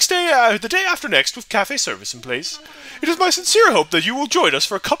reopen the next day, the day after next, with cafe service in place. It is my sincere hope that you will join us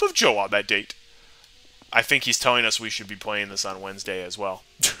for a cup of joe on that date. I think he's telling us we should be playing this on Wednesday as well.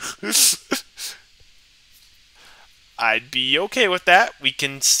 I'd be okay with that. We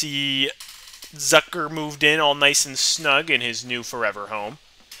can see Zucker moved in all nice and snug in his new forever home.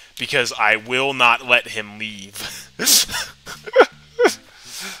 Because I will not let him leave.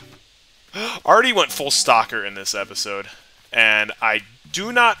 Already went full stalker in this episode. And I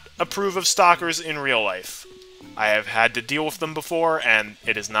do not approve of stalkers in real life. I have had to deal with them before, and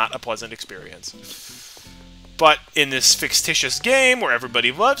it is not a pleasant experience. But in this fictitious game where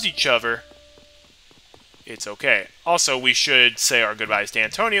everybody loves each other, it's okay. Also, we should say our goodbyes to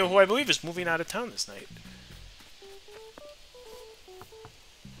Antonio, who I believe is moving out of town this night.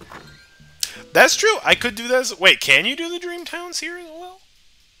 That's true. I could do this. Wait, can you do the Dream Towns here as well?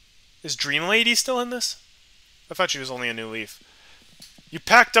 Is Dream Lady still in this? I thought she was only a new leaf. You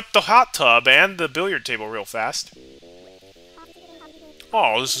packed up the hot tub and the billiard table real fast.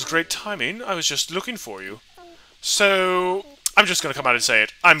 Oh, this is great timing. I was just looking for you. So, I'm just gonna come out and say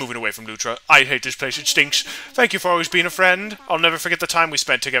it. I'm moving away from Lutra. I hate this place. It stinks. Thank you for always being a friend. I'll never forget the time we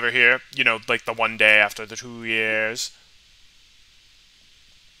spent together here. You know, like the one day after the 2 years.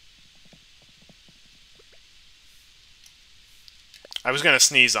 I was gonna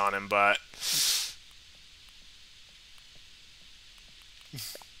sneeze on him, but...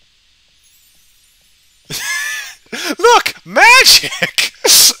 Look! Magic!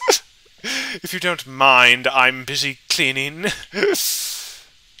 If you don't mind, I'm busy cleaning.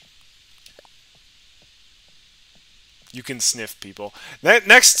 You can sniff people.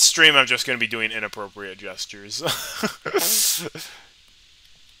 Next stream, I'm just going to be doing inappropriate gestures.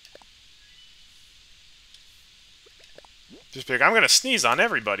 Just be like, I'm going to sneeze on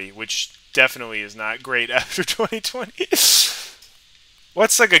everybody, which definitely is not great after 2020.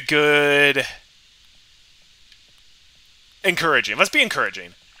 What's like a good... Encouraging. Let's be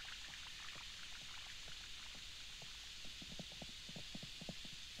encouraging.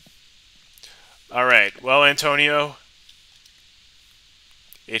 Alright, well, Antonio,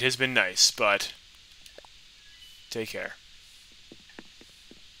 it has been nice, but take care.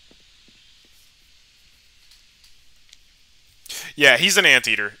 Yeah, he's an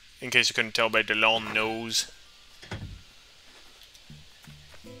anteater, in case you couldn't tell by the long nose.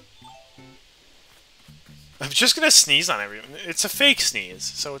 I'm just gonna sneeze on everyone. It's a fake sneeze,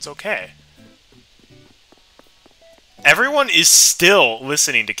 so it's okay. Everyone is still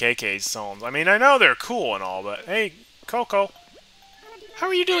listening to KK's songs. I mean, I know they're cool and all, but hey, Coco. How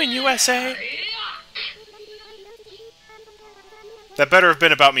are you doing, USA? That better have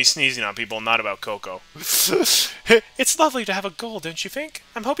been about me sneezing on people, not about Coco. It's lovely to have a goal, don't you think?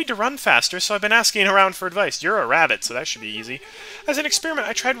 I'm hoping to run faster, so I've been asking around for advice. You're a rabbit, so that should be easy. As an experiment,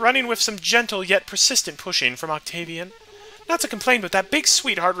 I tried running with some gentle yet persistent pushing from Octavian. Not to complain, but that big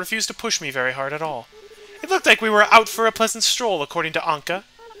sweetheart refused to push me very hard at all. It looked like we were out for a pleasant stroll, according to Anka.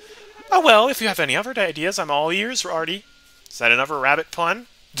 Oh well, if you have any other ideas, I'm all ears, Artie. Is that another rabbit pun?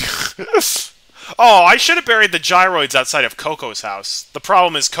 Oh, I should have buried the gyroids outside of Coco's house. The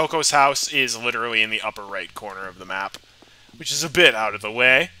problem is Coco's house is literally in the upper right corner of the map, which is a bit out of the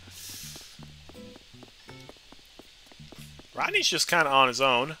way. Rodney's just kind of on his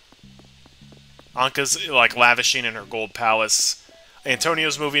own. Anka's, like, lavishing in her gold palace.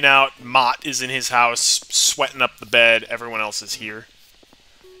 Antonio's moving out. Mott is in his house, sweating up the bed. Everyone else is here.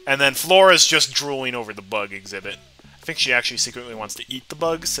 And then Flora's just drooling over the bug exhibit. I think she actually secretly wants to eat the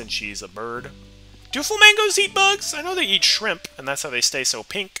bugs since she's a bird. Do flamingos eat bugs? I know they eat shrimp, and that's how they stay so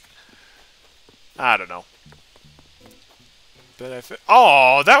pink. I don't know. But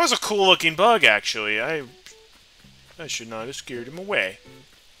oh, that was a cool-looking bug, actually. I should not have scared him away.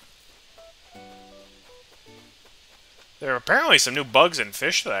 There are apparently some new bugs and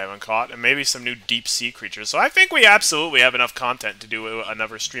fish that I haven't caught, and maybe some new deep-sea creatures. So I think we absolutely have enough content to do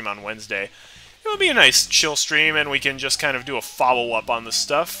another stream on Wednesday. It will be a nice chill stream, and we can just kind of do a follow-up on the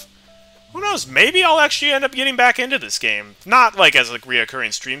stuff. Who knows? Maybe I'll actually end up getting back into this game. Not like as a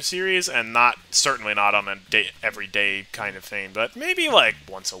reoccurring stream series, and certainly not on a everyday kind of thing, but maybe like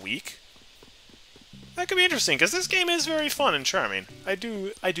once a week. That could be interesting, because this game is very fun and charming. I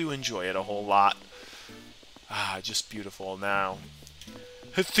do enjoy it a whole lot. Ah, just beautiful now.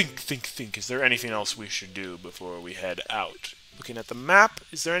 Think. Is there anything else we should do before we head out? Looking at the map,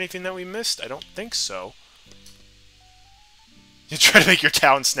 is there anything that we missed? I don't think so. You try to make your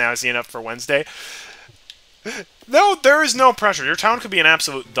town snazzy enough for Wednesday? No, there is no pressure. Your town could be an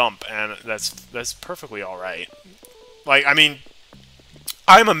absolute dump, and that's perfectly alright. Like, I mean,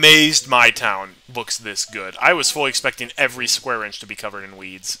 I'm amazed my town looks this good. I was fully expecting every square inch to be covered in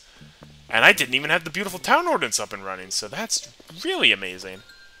weeds. And I didn't even have the beautiful town ordinance up and running, so that's really amazing.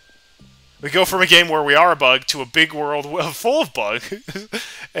 We go from a game where we are a bug to a big world full of bugs,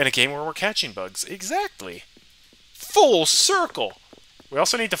 and a game where we're catching bugs. Exactly. Full circle! We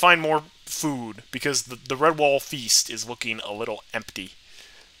also need to find more food, because the Redwall Feast is looking a little empty.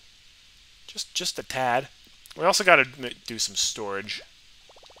 Just a tad. We also gotta do some storage.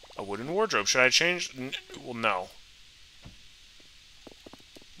 A wooden wardrobe. Should I change? Well, no.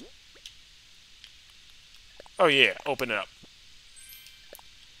 Oh yeah, open it up.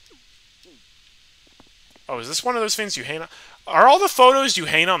 Oh, is this one of those things you hang on? Are all the photos you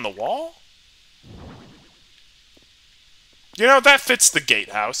hang on the wall? You know, that fits the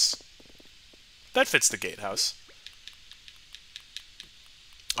gatehouse. That fits the gatehouse.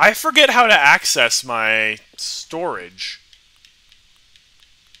 I forget how to access my storage.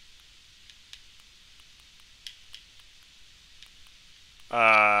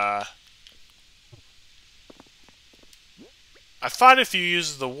 I thought if you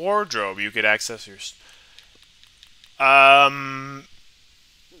use the wardrobe, you could access your... Am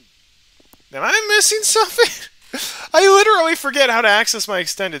I missing something? I literally forget how to access my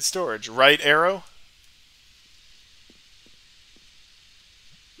extended storage. Right arrow?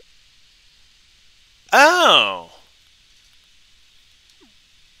 Oh!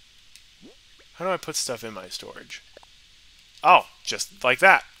 How do I put stuff in my storage? Oh, just like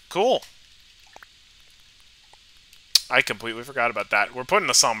that. Cool. I completely forgot about that. We're putting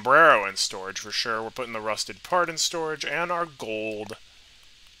the sombrero in storage for sure. We're putting the rusted part in storage and our gold.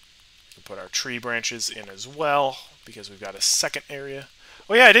 We'll put our tree branches in as well because we've got a second area.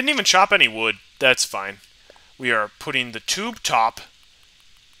 Oh yeah, I didn't even chop any wood. That's fine. We are putting the tube top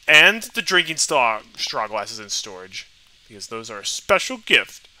and the drinking straw glasses in storage because those are a special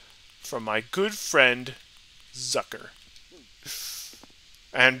gift from my good friend Zucker.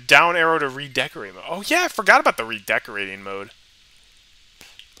 And down arrow to redecorate mode. Oh yeah, I forgot about the redecorating mode.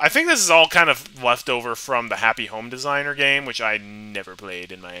 I think this is all kind of left over from the Happy Home Designer game, which I never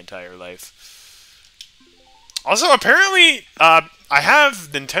played in my entire life. Also, apparently, I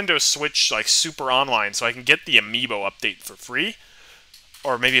have Nintendo Switch like Super Online, so I can get the Amiibo update for free.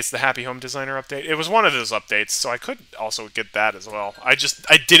 Or maybe it's the Happy Home Designer update. It was one of those updates, so I could also get that as well. I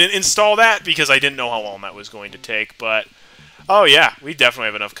didn't install that because I didn't know how long that was going to take, but Oh yeah, we definitely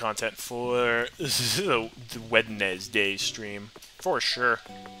have enough content for the Wednesday stream. For sure.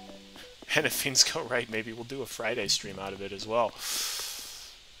 And if things go right, maybe we'll do a Friday stream out of it as well.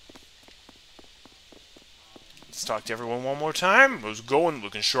 Let's talk to everyone one more time. How's it going?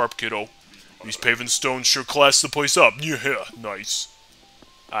 Looking sharp, kiddo. These paving stones sure class the place up. Yeah, nice.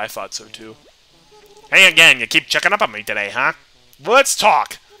 I thought so too. Hey again, you keep checking up on me today, huh? Let's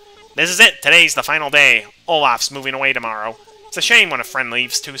talk. This is it. Today's the final day. Olaf's moving away tomorrow. It's a shame when a friend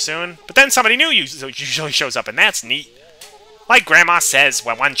leaves too soon, but then somebody new usually shows up, and that's neat. Like Grandma says,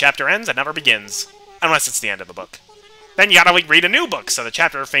 when one chapter ends, it never begins. Unless it's the end of the book. Then you gotta read a new book, so the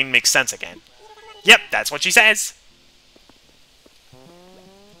chapter thing makes sense again. Yep, that's what she says.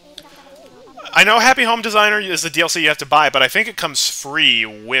 I know Happy Home Designer is the DLC you have to buy, but I think it comes free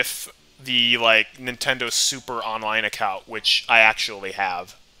with the, like, Nintendo Super Online account, which I actually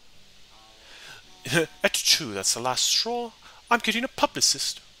have. At 2, that's the last straw. I'm getting a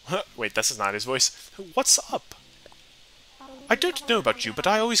publicist. Wait, this is not his voice. What's up? I don't know about you, but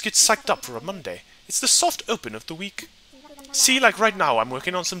I always get psyched up for a Monday. It's the soft open of the week. See, like right now, I'm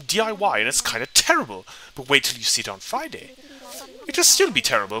working on some DIY, and it's kinda terrible. But wait till you see it on Friday. It'll still be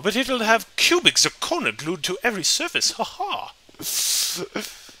terrible, but it'll have cubic zirconia glued to every surface. Haha.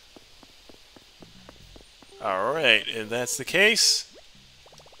 Alright, if that's the case,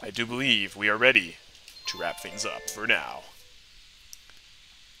 I do believe we are ready to wrap things up for now.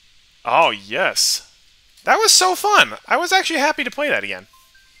 Oh, yes. That was so fun! I was actually happy to play that again.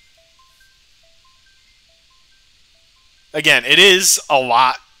 Again, it is a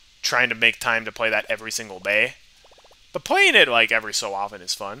lot trying to make time to play that every single day. But playing it, like, every so often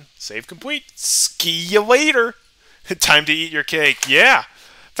is fun. Save complete. Ski you later. Time to eat your cake. Yeah.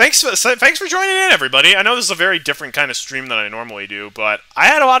 Thanks for joining in, everybody. I know this is a very different kind of stream than I normally do, but I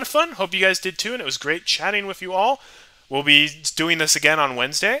had a lot of fun. Hope you guys did too, and it was great chatting with you all. We'll be doing this again on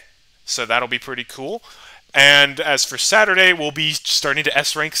Wednesday, so that'll be pretty cool. And as for Saturday, we'll be starting to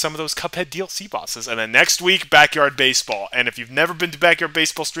S-rank some of those Cuphead DLC bosses. And then next week, Backyard Baseball. And if you've never been to Backyard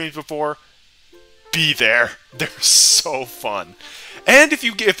Baseball streams before, be there. They're so fun. And if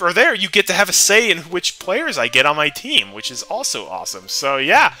you're there, you get to have a say in which players I get on my team, which is also awesome. So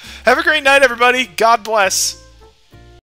yeah, have a great night, everybody. God bless.